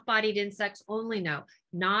 Soft-bodied insects only, no,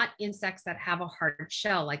 not insects that have a hard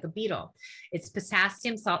shell like a beetle. It's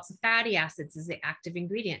potassium, salts, and fatty acids is the active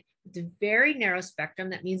ingredient. It's a very narrow spectrum.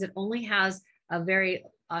 That means it only has a very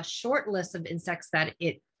short list of insects that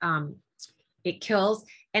it kills,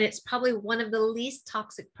 and it's probably one of the least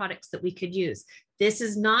toxic products that we could use. This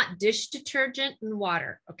is not dish detergent and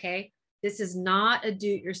water, okay? This is not a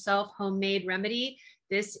do-it-yourself homemade remedy.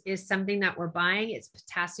 This is something that we're buying. It's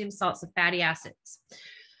potassium, salts, and fatty acids.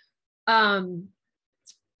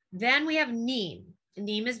 Then we have neem.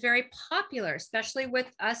 Neem is very popular, especially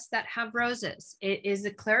with us that have roses. It is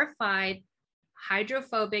a clarified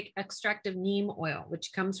hydrophobic extract of neem oil,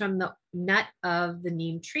 which comes from the nut of the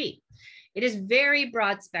neem tree. It is very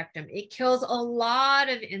broad spectrum. It kills a lot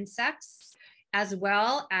of insects as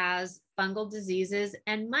well as fungal diseases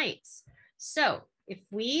and mites. So if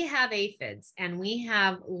we have aphids and we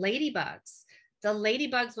have ladybugs, the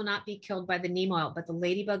ladybugs will not be killed by the neem oil, but the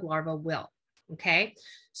ladybug larva will, okay?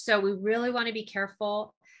 So we really want to be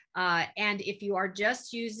careful. And if you are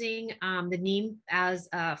just using the neem as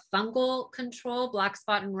a fungal control, black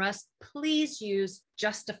spot and rust, please use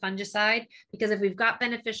just a fungicide, because if we've got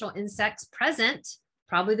beneficial insects present,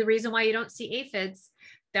 probably the reason why you don't see aphids,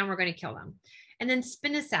 then we're going to kill them. And then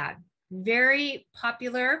spinosad, very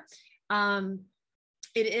popular.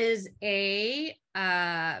 It is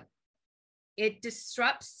it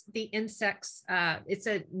disrupts the insects. It's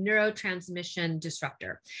a neurotransmission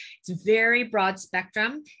disruptor. It's very broad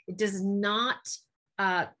spectrum. It does not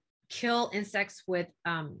kill insects with,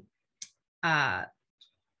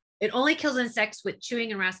 it only kills insects with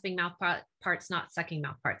chewing and rasping mouth parts, not sucking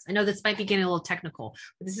mouth parts. I know this might be getting a little technical,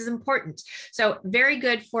 but this is important. So very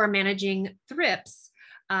good for managing thrips,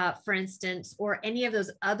 for instance, or any of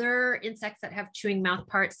those other insects that have chewing mouth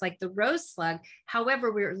parts like the rose slug.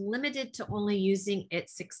 However, we're limited to only using it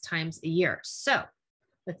 6 times a year. So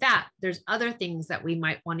with that, there's other things that we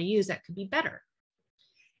might want to use that could be better.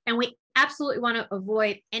 And we absolutely want to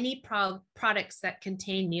avoid any products that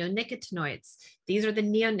contain neonicotinoids. These are the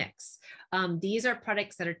neonics. These are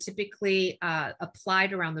products that are typically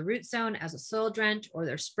applied around the root zone as a soil drench, or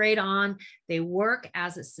they're sprayed on. They work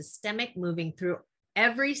as a systemic, moving through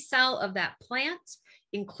every cell of that plant,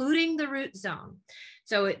 including the root zone.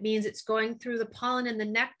 So it means it's going through the pollen and the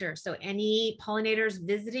nectar. So any pollinators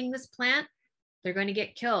visiting this plant, they're going to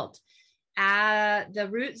get killed. The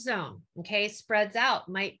root zone, okay, spreads out,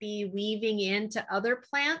 might be weaving into other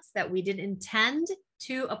plants that we didn't intend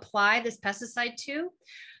to apply this pesticide to.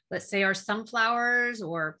 Let's say our sunflowers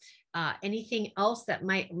or anything else that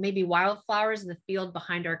maybe wildflowers in the field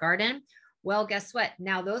behind our garden. Well, guess what?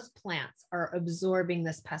 Now those plants are absorbing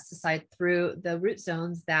this pesticide through the root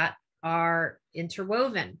zones that are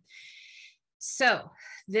interwoven. So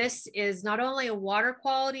this is not only a water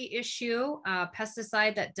quality issue,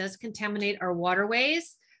 pesticide that does contaminate our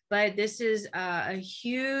waterways, but this is a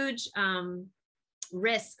huge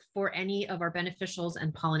risk for any of our beneficials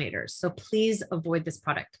and pollinators. So please avoid this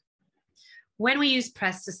product. when we use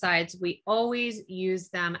pesticides, we always use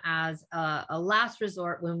them as a last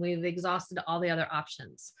resort when we've exhausted all the other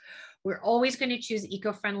options. We're always going to choose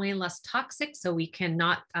eco-friendly and less toxic so we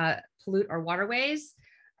cannot pollute our waterways.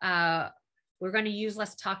 We're going to use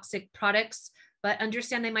less toxic products, but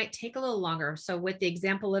understand they might take a little longer. So with the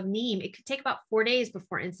example of neem, it could take about 4 days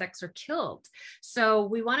before insects are killed. So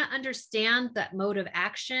we want to understand that mode of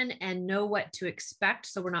action and know what to expect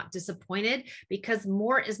so we're not disappointed, because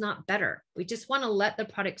more is not better. We just want to let the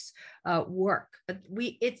products work, but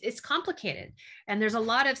it's complicated and there's a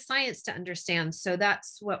lot of science to understand. So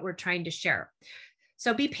that's what we're trying to share.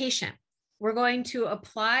 So be patient. We're going to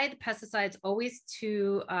apply the pesticides always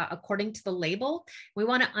to according to the label. We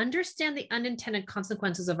want to understand the unintended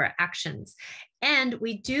consequences of our actions. And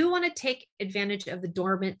we do want to take advantage of the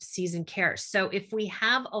dormant season care. So if we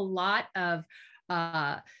have a lot of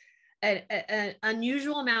an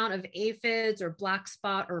unusual amount of aphids or black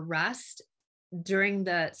spot or rust during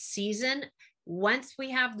the season, once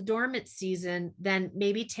we have the dormant season, then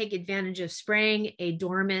maybe take advantage of spraying a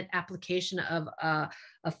dormant application of a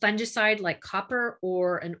fungicide like copper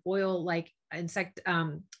or an oil like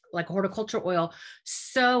like horticultural oil,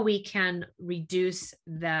 so we can reduce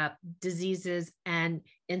the diseases and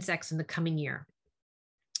insects in the coming year.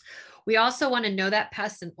 We also want to know that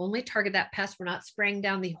pest and only target that pest. We're not spraying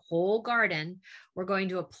down the whole garden. We're going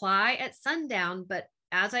to apply at sundown, but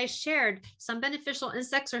as I shared, some beneficial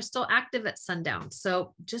insects are still active at sundown.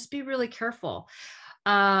 So just be really careful.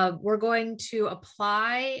 We're going to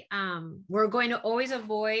apply, we're going to always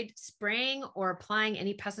avoid spraying or applying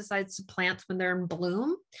any pesticides to plants when they're in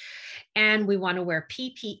bloom. And we want to wear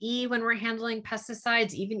PPE when we're handling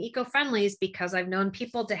pesticides, even eco-friendlies, because I've known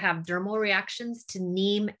people to have dermal reactions to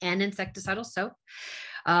neem and insecticidal soap.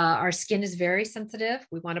 Our skin is very sensitive.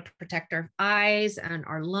 We want to protect our eyes and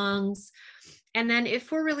our lungs. And then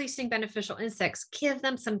if we're releasing beneficial insects, give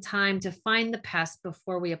them some time to find the pest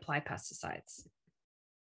before we apply pesticides.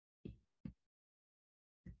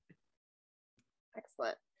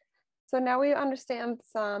 Excellent. So now we understand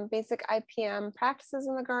some basic IPM practices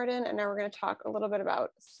in the garden, and now we're going to talk a little bit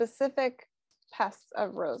about specific pests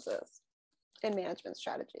of roses and management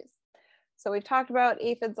strategies. So we've talked about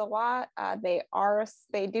aphids a lot.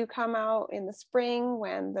 They do come out in the spring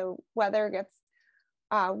when the weather gets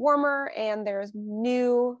warmer and there's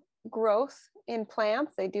new growth in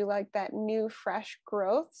plants. They do like that new fresh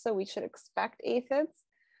growth, so we should expect aphids.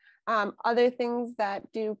 Other things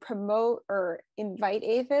that do promote or invite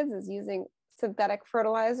aphids is using synthetic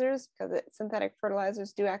fertilizers, because synthetic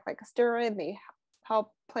fertilizers do act like a steroid. They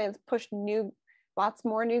help plants push lots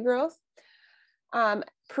more new growth.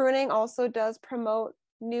 Pruning also does promote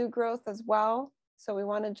new growth as well. So we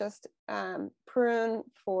want to just prune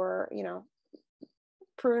for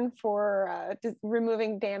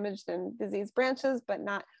removing damaged and diseased branches, but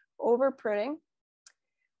not over pruning.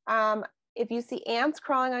 If you see ants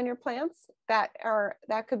crawling on your plants, that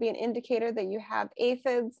could be an indicator that you have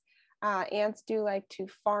aphids. Ants do like to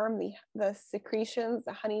farm the secretions,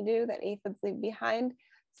 the honeydew that aphids leave behind.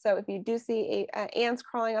 So if you do see ants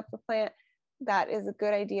crawling up the plant, that is a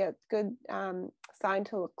good idea, good sign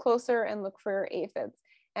to look closer and look for aphids.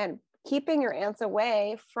 And keeping your ants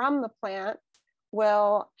away from the plant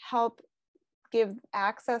will help give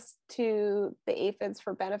access to the aphids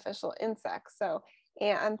for beneficial insects. So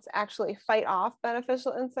ants actually fight off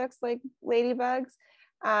beneficial insects like ladybugs.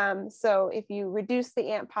 So if you reduce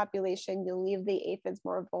the ant population, you'll leave the aphids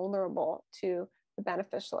more vulnerable to the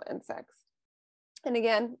beneficial insects. And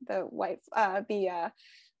again, the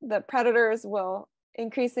predators will,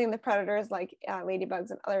 increasing the predators like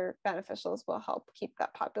ladybugs and other beneficials will help keep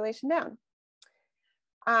that population down.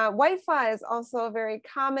 Whitefly is also very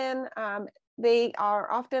common. They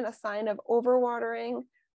are often a sign of overwatering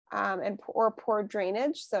or poor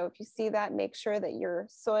drainage. So if you see that, make sure that your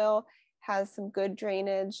soil has some good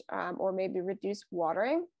drainage or maybe reduce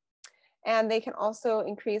watering. And they can also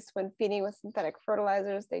increase when feeding with synthetic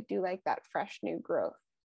fertilizers. They do like that fresh new growth.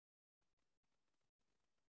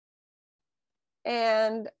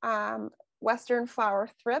 And Western flower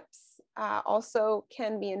thrips also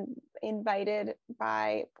can be invited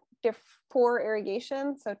by poor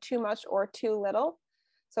irrigation, so too much or too little.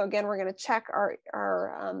 So again, we're going to check our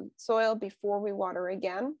soil before we water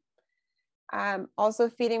again. Also,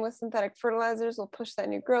 feeding with synthetic fertilizers will push that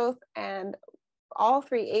new growth. And all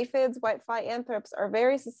three, aphids, whitefly, and thrips, are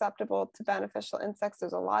very susceptible to beneficial insects.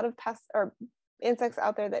 There's a lot of pests or insects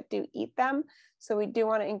out there that do eat them. So we do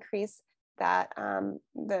want to increase that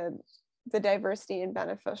the diversity and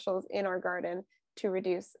beneficials in our garden to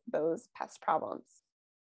reduce those pest problems.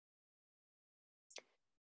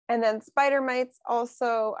 And then spider mites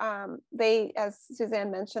also, they, as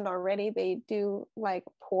Suzanne mentioned already, they do like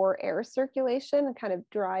poor air circulation and kind of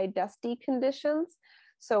dry, dusty conditions.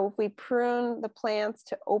 So if we prune the plants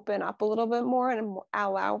to open up a little bit more and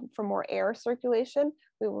allow for more air circulation,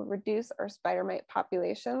 we will reduce our spider mite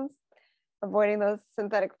populations. Avoiding those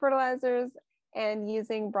synthetic fertilizers and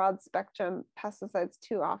using broad spectrum pesticides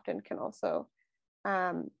too often can also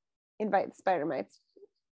invite spider mites,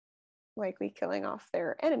 likely killing off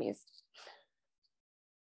their enemies.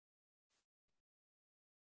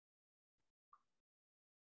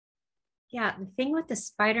 Yeah, the thing with the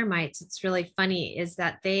spider mites, it's really funny, is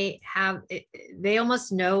that they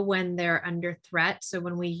almost know when they're under threat. So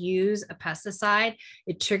when we use a pesticide,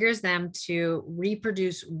 it triggers them to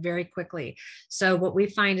reproduce very quickly. So what we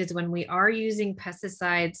find is when we are using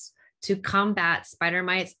pesticides to combat spider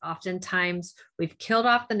mites, oftentimes we've killed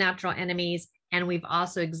off the natural enemies and we've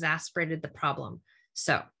also exacerbated the problem.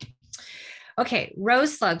 So okay,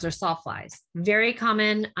 rose slugs or sawflies, very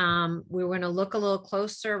common. We're going to look a little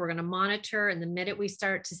closer. We're going to monitor. And the minute we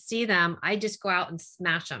start to see them, I just go out and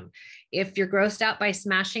smash them. If you're grossed out by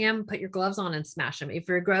smashing them, put your gloves on and smash them. If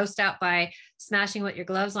you're grossed out by smashing with your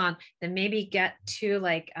gloves on, then maybe get two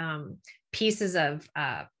like pieces of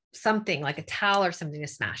something like a towel or something to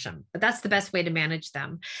smash them. But that's the best way to manage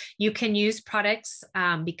them. You can use products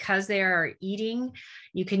because they are eating.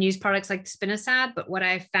 You can use products like spinosad, but what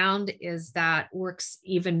I found is that works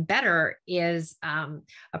even better is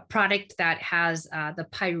a product that has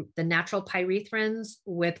the natural pyrethrins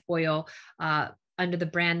with oil under the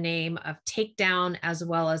brand name of Takedown, as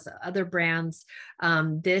well as other brands.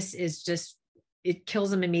 This is just, it kills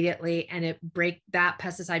them immediately, and that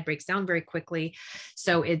pesticide breaks down very quickly.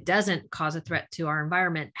 So it doesn't cause a threat to our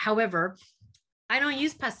environment. However, I don't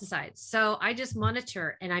use pesticides. So I just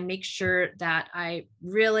monitor and I make sure that I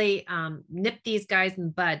really nip these guys in the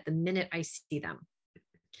bud the minute I see them.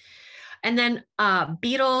 And then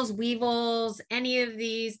beetles, weevils, any of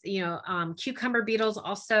these, cucumber beetles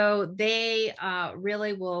also, they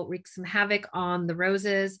really will wreak some havoc on the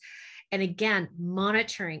roses. And again,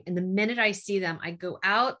 monitoring. And the minute I see them, I go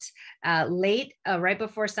out late, right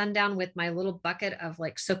before sundown with my little bucket of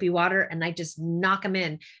like soapy water, and I just knock them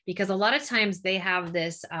in, because a lot of times they have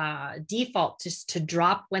this default just to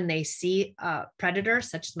drop when they see predators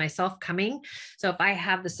such as myself coming. So if I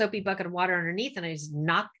have the soapy bucket of water underneath and I just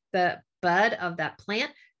knock the bud of that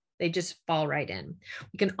plant, they just fall right in.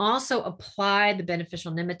 We can also apply the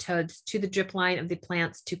beneficial nematodes to the drip line of the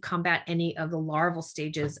plants to combat any of the larval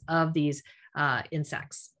stages of these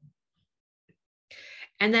insects.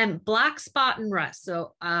 And then black spot and rust.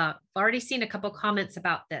 So I've already seen a couple comments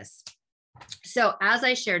about this. So as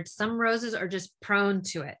I shared, some roses are just prone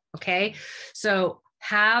to it, okay? So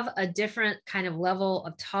have a different kind of level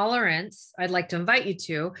of tolerance. I'd like to invite you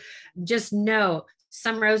to just know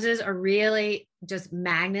some roses are really just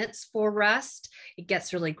magnets for rust. It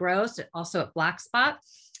gets really gross. Also at black spot.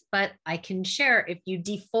 But I can share, if you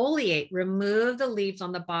defoliate, remove the leaves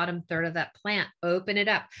on the bottom third of that plant, open it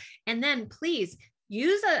up. And then please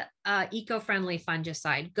use a eco-friendly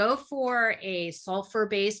fungicide. Go for a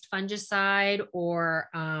sulfur-based fungicide or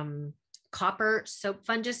copper soap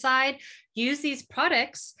fungicide. Use these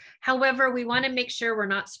products. However, we want to make sure we're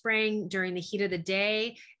not spraying during the heat of the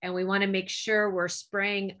day, and we want to make sure we're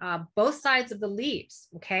spraying both sides of the leaves,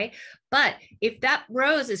 okay? But if that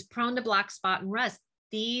rose is prone to black spot and rust,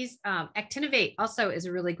 these actinovate also is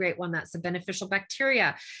a really great one. That's a beneficial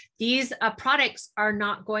bacteria. These products are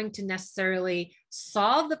not going to necessarily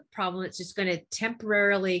solve the problem. It's just going to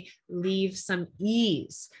temporarily leave some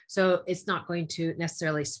ease. So it's not going to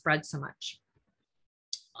necessarily spread so much.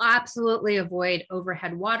 Absolutely avoid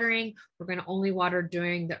overhead watering. We're going to only water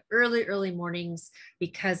during the early mornings,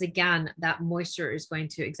 because again, that moisture is going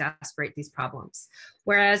to exacerbate these problems.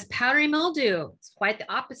 Whereas powdery mildew, it's quite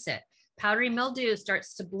the opposite. Powdery mildew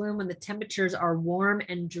starts to bloom when the temperatures are warm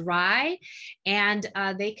and dry, and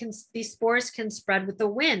these spores can spread with the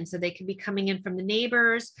wind. So they can be coming in from the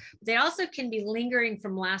neighbors. They also can be lingering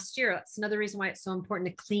from last year. That's another reason why it's so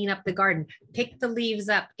important to clean up the garden, pick the leaves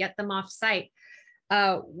up, get them off site.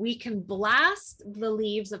 We can blast the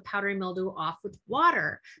leaves of powdery mildew off with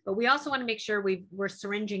water, but we also want to make sure we're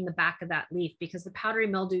syringing the back of that leaf, because the powdery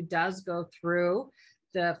mildew does go through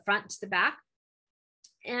the front to the back.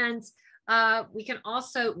 And we can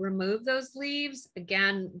also remove those leaves,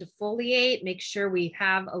 again, defoliate, make sure we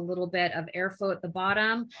have a little bit of airflow at the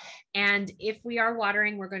bottom. And if we are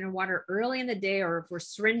watering, we're going to water early in the day, or if we're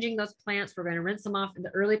syringing those plants, we're going to rinse them off in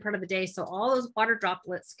the early part of the day, so all those water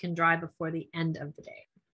droplets can dry before the end of the day.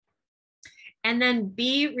 And then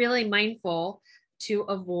be really mindful to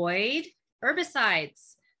avoid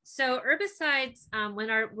herbicides. So herbicides, when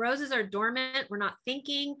our roses are dormant, we're not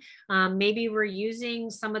thinking, maybe we're using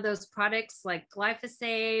some of those products like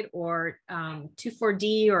glyphosate or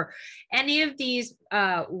 2,4-D or any of these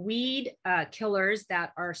weed killers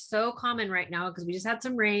that are so common right now because we just had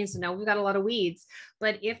some rain. So now we've got a lot of weeds.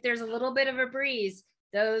 But if there's a little bit of a breeze,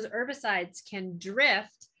 those herbicides can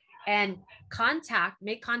drift and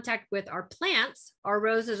make contact with our plants. Our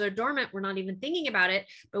roses are dormant. We're not even thinking about it.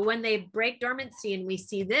 But when they break dormancy and we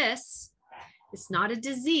see this, it's not a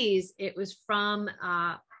disease. It was from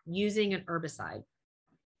using an herbicide.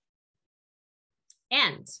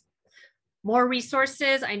 And more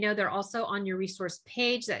resources. I know they're also on your resource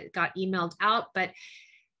page that got emailed out, but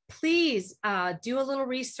please do a little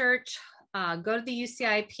research. Go to the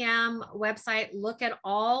UCIPM website, look at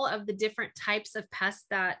all of the different types of pests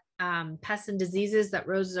and diseases that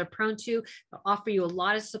roses are prone to. They'll offer you a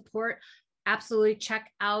lot of support. Absolutely check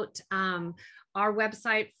out our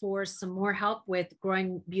website for some more help with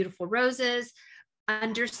growing beautiful roses.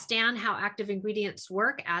 Understand how active ingredients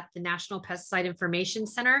work at the National Pesticide Information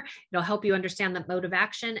Center. It'll help you understand the mode of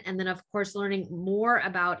action. And then, of course, learning more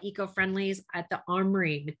about eco-friendlies at the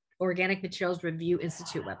Armory Organic Materials Review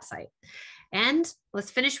Institute website. And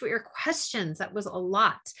let's finish with your questions. That was a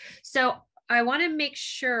lot. So I want to make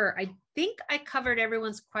sure, I think I covered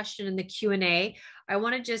everyone's question in the Q&A. I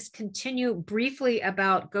want to just continue briefly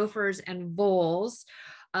about gophers and voles.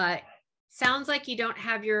 Sounds like you don't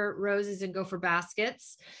have your roses in gopher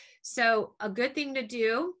baskets. So a good thing to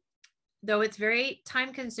do, though it's very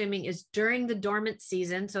time consuming, is during the dormant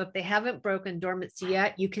season. So if they haven't broken dormancy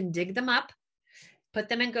yet, you can dig them up, put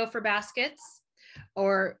them in gopher baskets,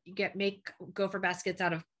 or make gopher baskets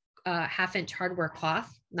out of 1/2-inch hardware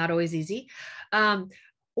cloth. Not always easy.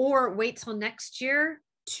 Or wait till next year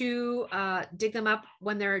to dig them up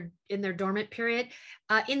when they're in their dormant period.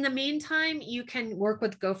 In the meantime, you can work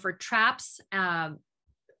with gopher traps.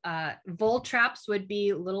 Vole traps would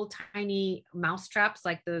be little tiny mouse traps,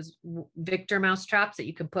 like those Victor mouse traps that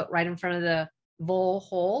you can put right in front of the vole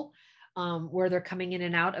hole where they're coming in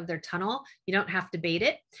and out of their tunnel. You don't have to bait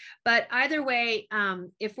it. But either way,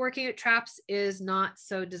 if working with traps is not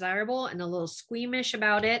so desirable and a little squeamish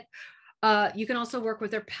about it, you can also work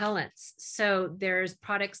with their pellets. So there's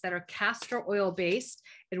products that are castor oil based.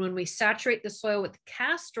 And when we saturate the soil with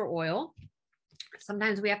castor oil,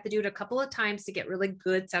 sometimes we have to do it a couple of times to get really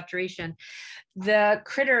good saturation. The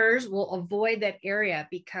critters will avoid that area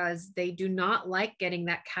because they do not like getting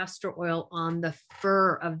that castor oil on the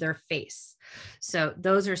fur of their face. So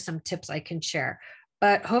those are some tips I can share.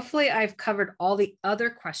 But hopefully I've covered all the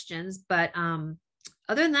other questions. But other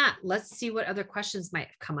than that, let's see what other questions might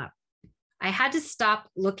have come up. I had to stop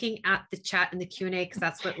looking at the chat and the Q&A because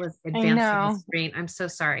that's what was advancing the screen. I'm so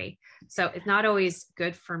sorry. So it's not always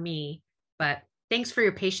good for me, but thanks for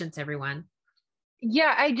your patience, everyone.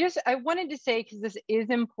 Yeah, I wanted to say, because this is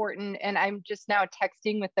important, and I'm just now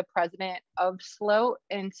texting with the president of SLOAT.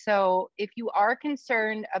 And so if you are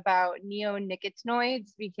concerned about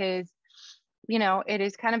neonicotinoids, because, it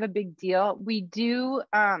is kind of a big deal, we do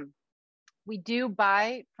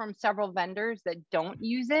buy from several vendors that don't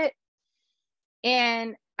use it.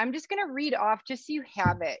 And I'm just going to read off just so you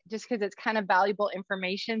have it, just because it's kind of valuable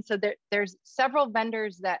information. So there's several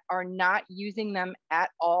vendors that are not using them at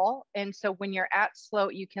all. And so when you're at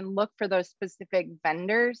SLOAT, you can look for those specific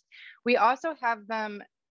vendors. We also have them,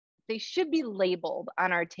 they should be labeled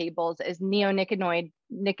on our tables as nicotinoid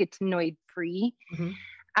free.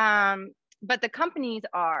 Mm-hmm. But the companies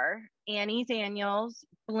are Annie's Annuals,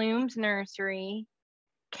 Bloom's Nursery,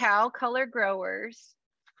 Cal Color Growers,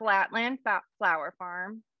 Flatland Flower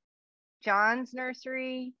Farm, John's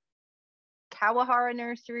Nursery, Kawahara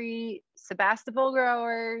Nursery, Sebastopol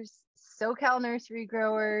Growers, SoCal Nursery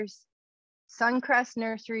Growers, Suncrest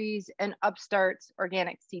Nurseries, and Upstart's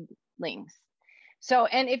Organic Seedlings. So,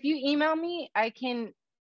 and if you email me, I can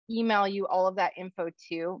email you all of that info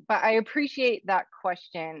too. But I appreciate that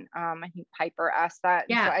question. I think Piper asked that.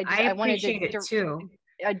 Yeah, so I wanted to it too.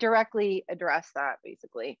 Directly address that,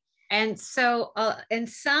 basically. And so, and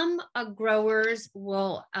some growers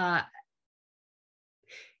will,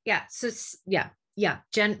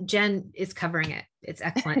 Jen is covering it. It's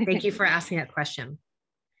excellent. Thank you for asking that question.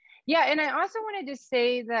 Yeah, and I also wanted to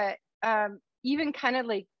say that even kind of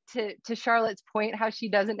like to Charlotte's point, how she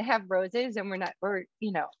doesn't have roses, and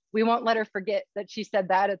we won't let her forget that she said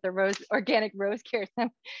that at the Organic Rose Care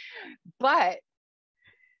Center. But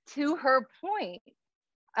to her point,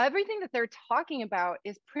 everything that they're talking about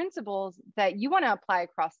is principles that you want to apply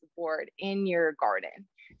across the board in your garden.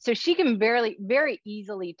 So she can very, very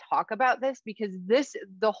easily talk about this, because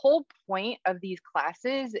the whole point of these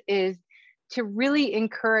classes is to really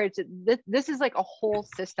encourage this is like a whole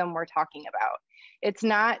system we're talking about. It's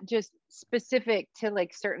not just specific to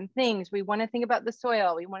like certain things. We want to think about the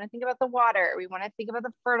soil. We want to think about the water. We want to think about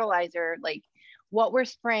the fertilizer, like what we're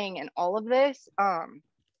spraying and all of this,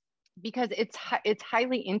 because it's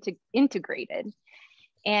highly integrated.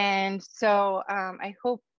 And so I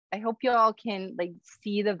hope you all can like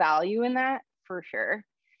see the value in that for sure.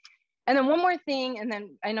 And then one more thing, and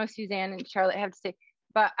then I know Suzanne and Charlotte have to say,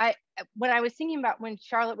 but when I was thinking about when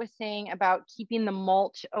Charlotte was saying about keeping the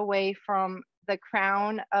mulch away from the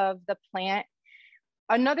crown of the plant,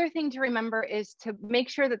 another thing to remember is to make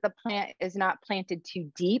sure that the plant is not planted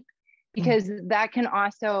too deep, because that can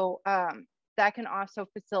also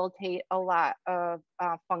facilitate a lot of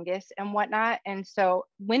fungus and whatnot. And so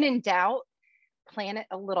when in doubt, plant it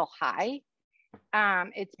a little high.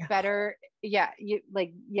 It's better.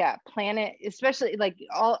 Plant it, especially like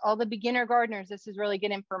all the beginner gardeners. This is really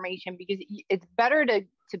good information, because it's better to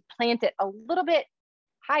plant it a little bit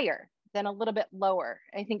higher than a little bit lower.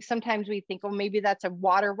 I think sometimes we think, well, maybe that's a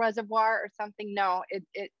water reservoir or something. No,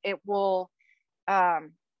 it will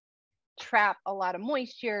trap a lot of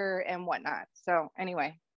moisture and whatnot. So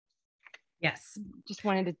anyway. Yes. Just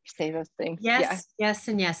wanted to say those things. Yes, yes,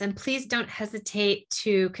 and yes. And please don't hesitate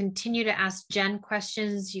to continue to ask Jen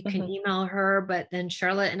questions. You can email her, but then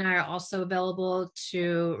Charlotte and I are also available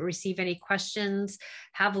to receive any questions.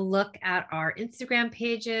 Have a look at our Instagram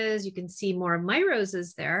pages. You can see more of my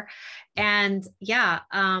roses there. And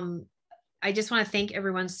I just want to thank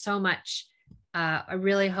everyone so much. I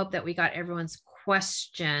really hope that we got everyone's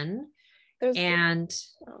question. There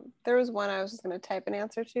was one I was just going to type an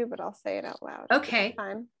answer to, but I'll say it out loud. Okay.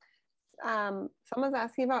 Fine. Someone's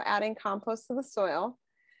asking about adding compost to the soil.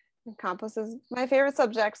 And compost is my favorite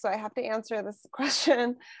subject, so I have to answer this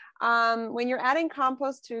question. When you're adding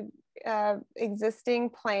compost to existing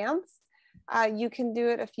plants, you can do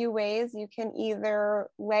it a few ways. You can either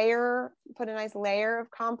put a nice layer of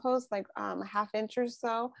compost, like a ½ inch or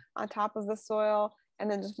so on top of the soil, and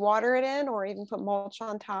then just water it in, or even put mulch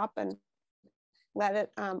on top and let it,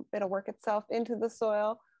 it'll work itself into the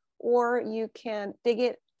soil. Or you can dig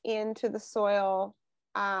it into the soil,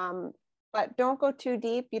 but don't go too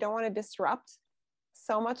deep. You don't want to disrupt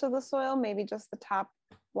so much of the soil, maybe just the top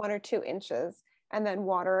 1 or 2 inches. And then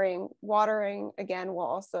watering again will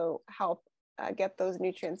also help get those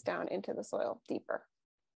nutrients down into the soil deeper.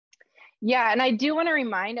 Yeah, and I do want to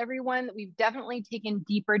remind everyone that we've definitely taken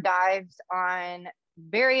deeper dives on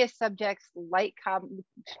various subjects like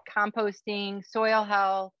composting, soil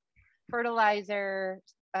health, fertilizer,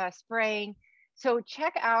 spraying. So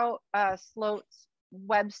check out Sloat's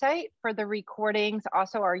website for the recordings.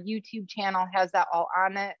 Also, our YouTube channel has that all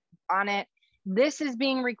on it. This is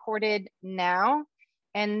being recorded now,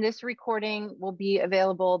 and this recording will be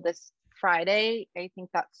available this Friday. I think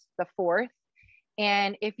that's the 4th.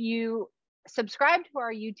 And if you subscribe to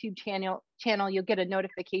our YouTube channel, you'll get a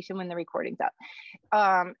notification when the recording's up.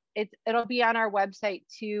 It'll be on our website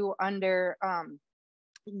too, under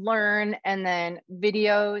learn and then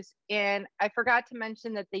videos. And I forgot to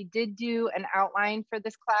mention that they did do an outline for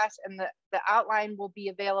this class, and the outline will be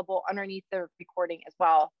available underneath the recording as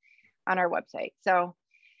well on our website. So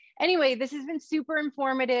anyway, this has been super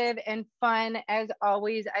informative and fun as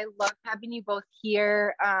always. I love having you both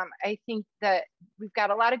here. I think that we've got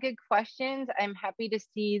a lot of good questions. I'm happy to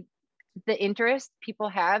see the interest people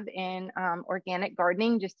have in organic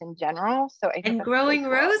gardening just in general. So I think and growing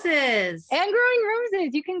really cool. Roses. And growing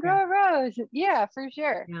roses. You can grow a rose. Yeah, for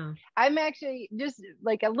sure. Yeah. I'm actually, just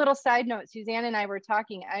like a little side note, Suzanne and I were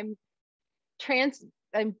talking. I'm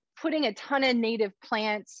putting a ton of native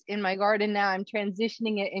plants in my garden now. I'm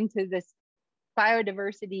transitioning it into this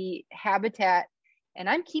biodiversity habitat, and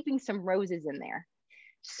I'm keeping some roses in there.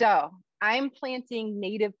 So I'm planting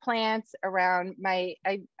native plants around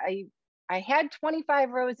I had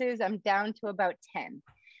 25 roses. I'm down to about 10,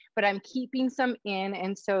 but I'm keeping some in.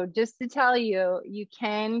 And so just to tell you, you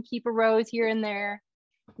can keep a rose here and there,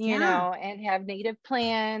 you know, and have native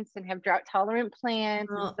plants and have drought tolerant plants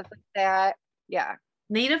and stuff like that. Yeah.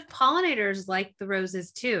 Native pollinators like the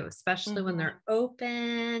roses too, especially when they're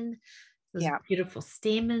open. Those beautiful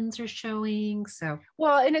stamens are showing. So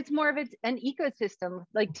well, and it's more of an ecosystem,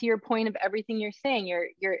 like to your point of everything you're saying. You're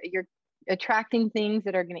attracting things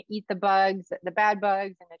that are going to eat the bugs, the bad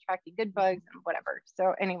bugs, and attracting good bugs and whatever.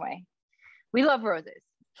 So anyway, we love roses.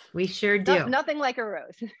 We sure do. Nothing like a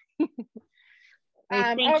rose.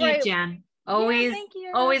 Thank you, right. Jen. Thank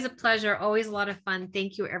you. Always a pleasure. Always a lot of fun.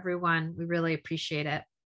 Thank you, everyone. We really appreciate it.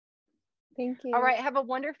 Thank you. All right. Have a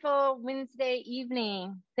wonderful Wednesday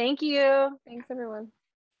evening. Thank you. Thanks, everyone.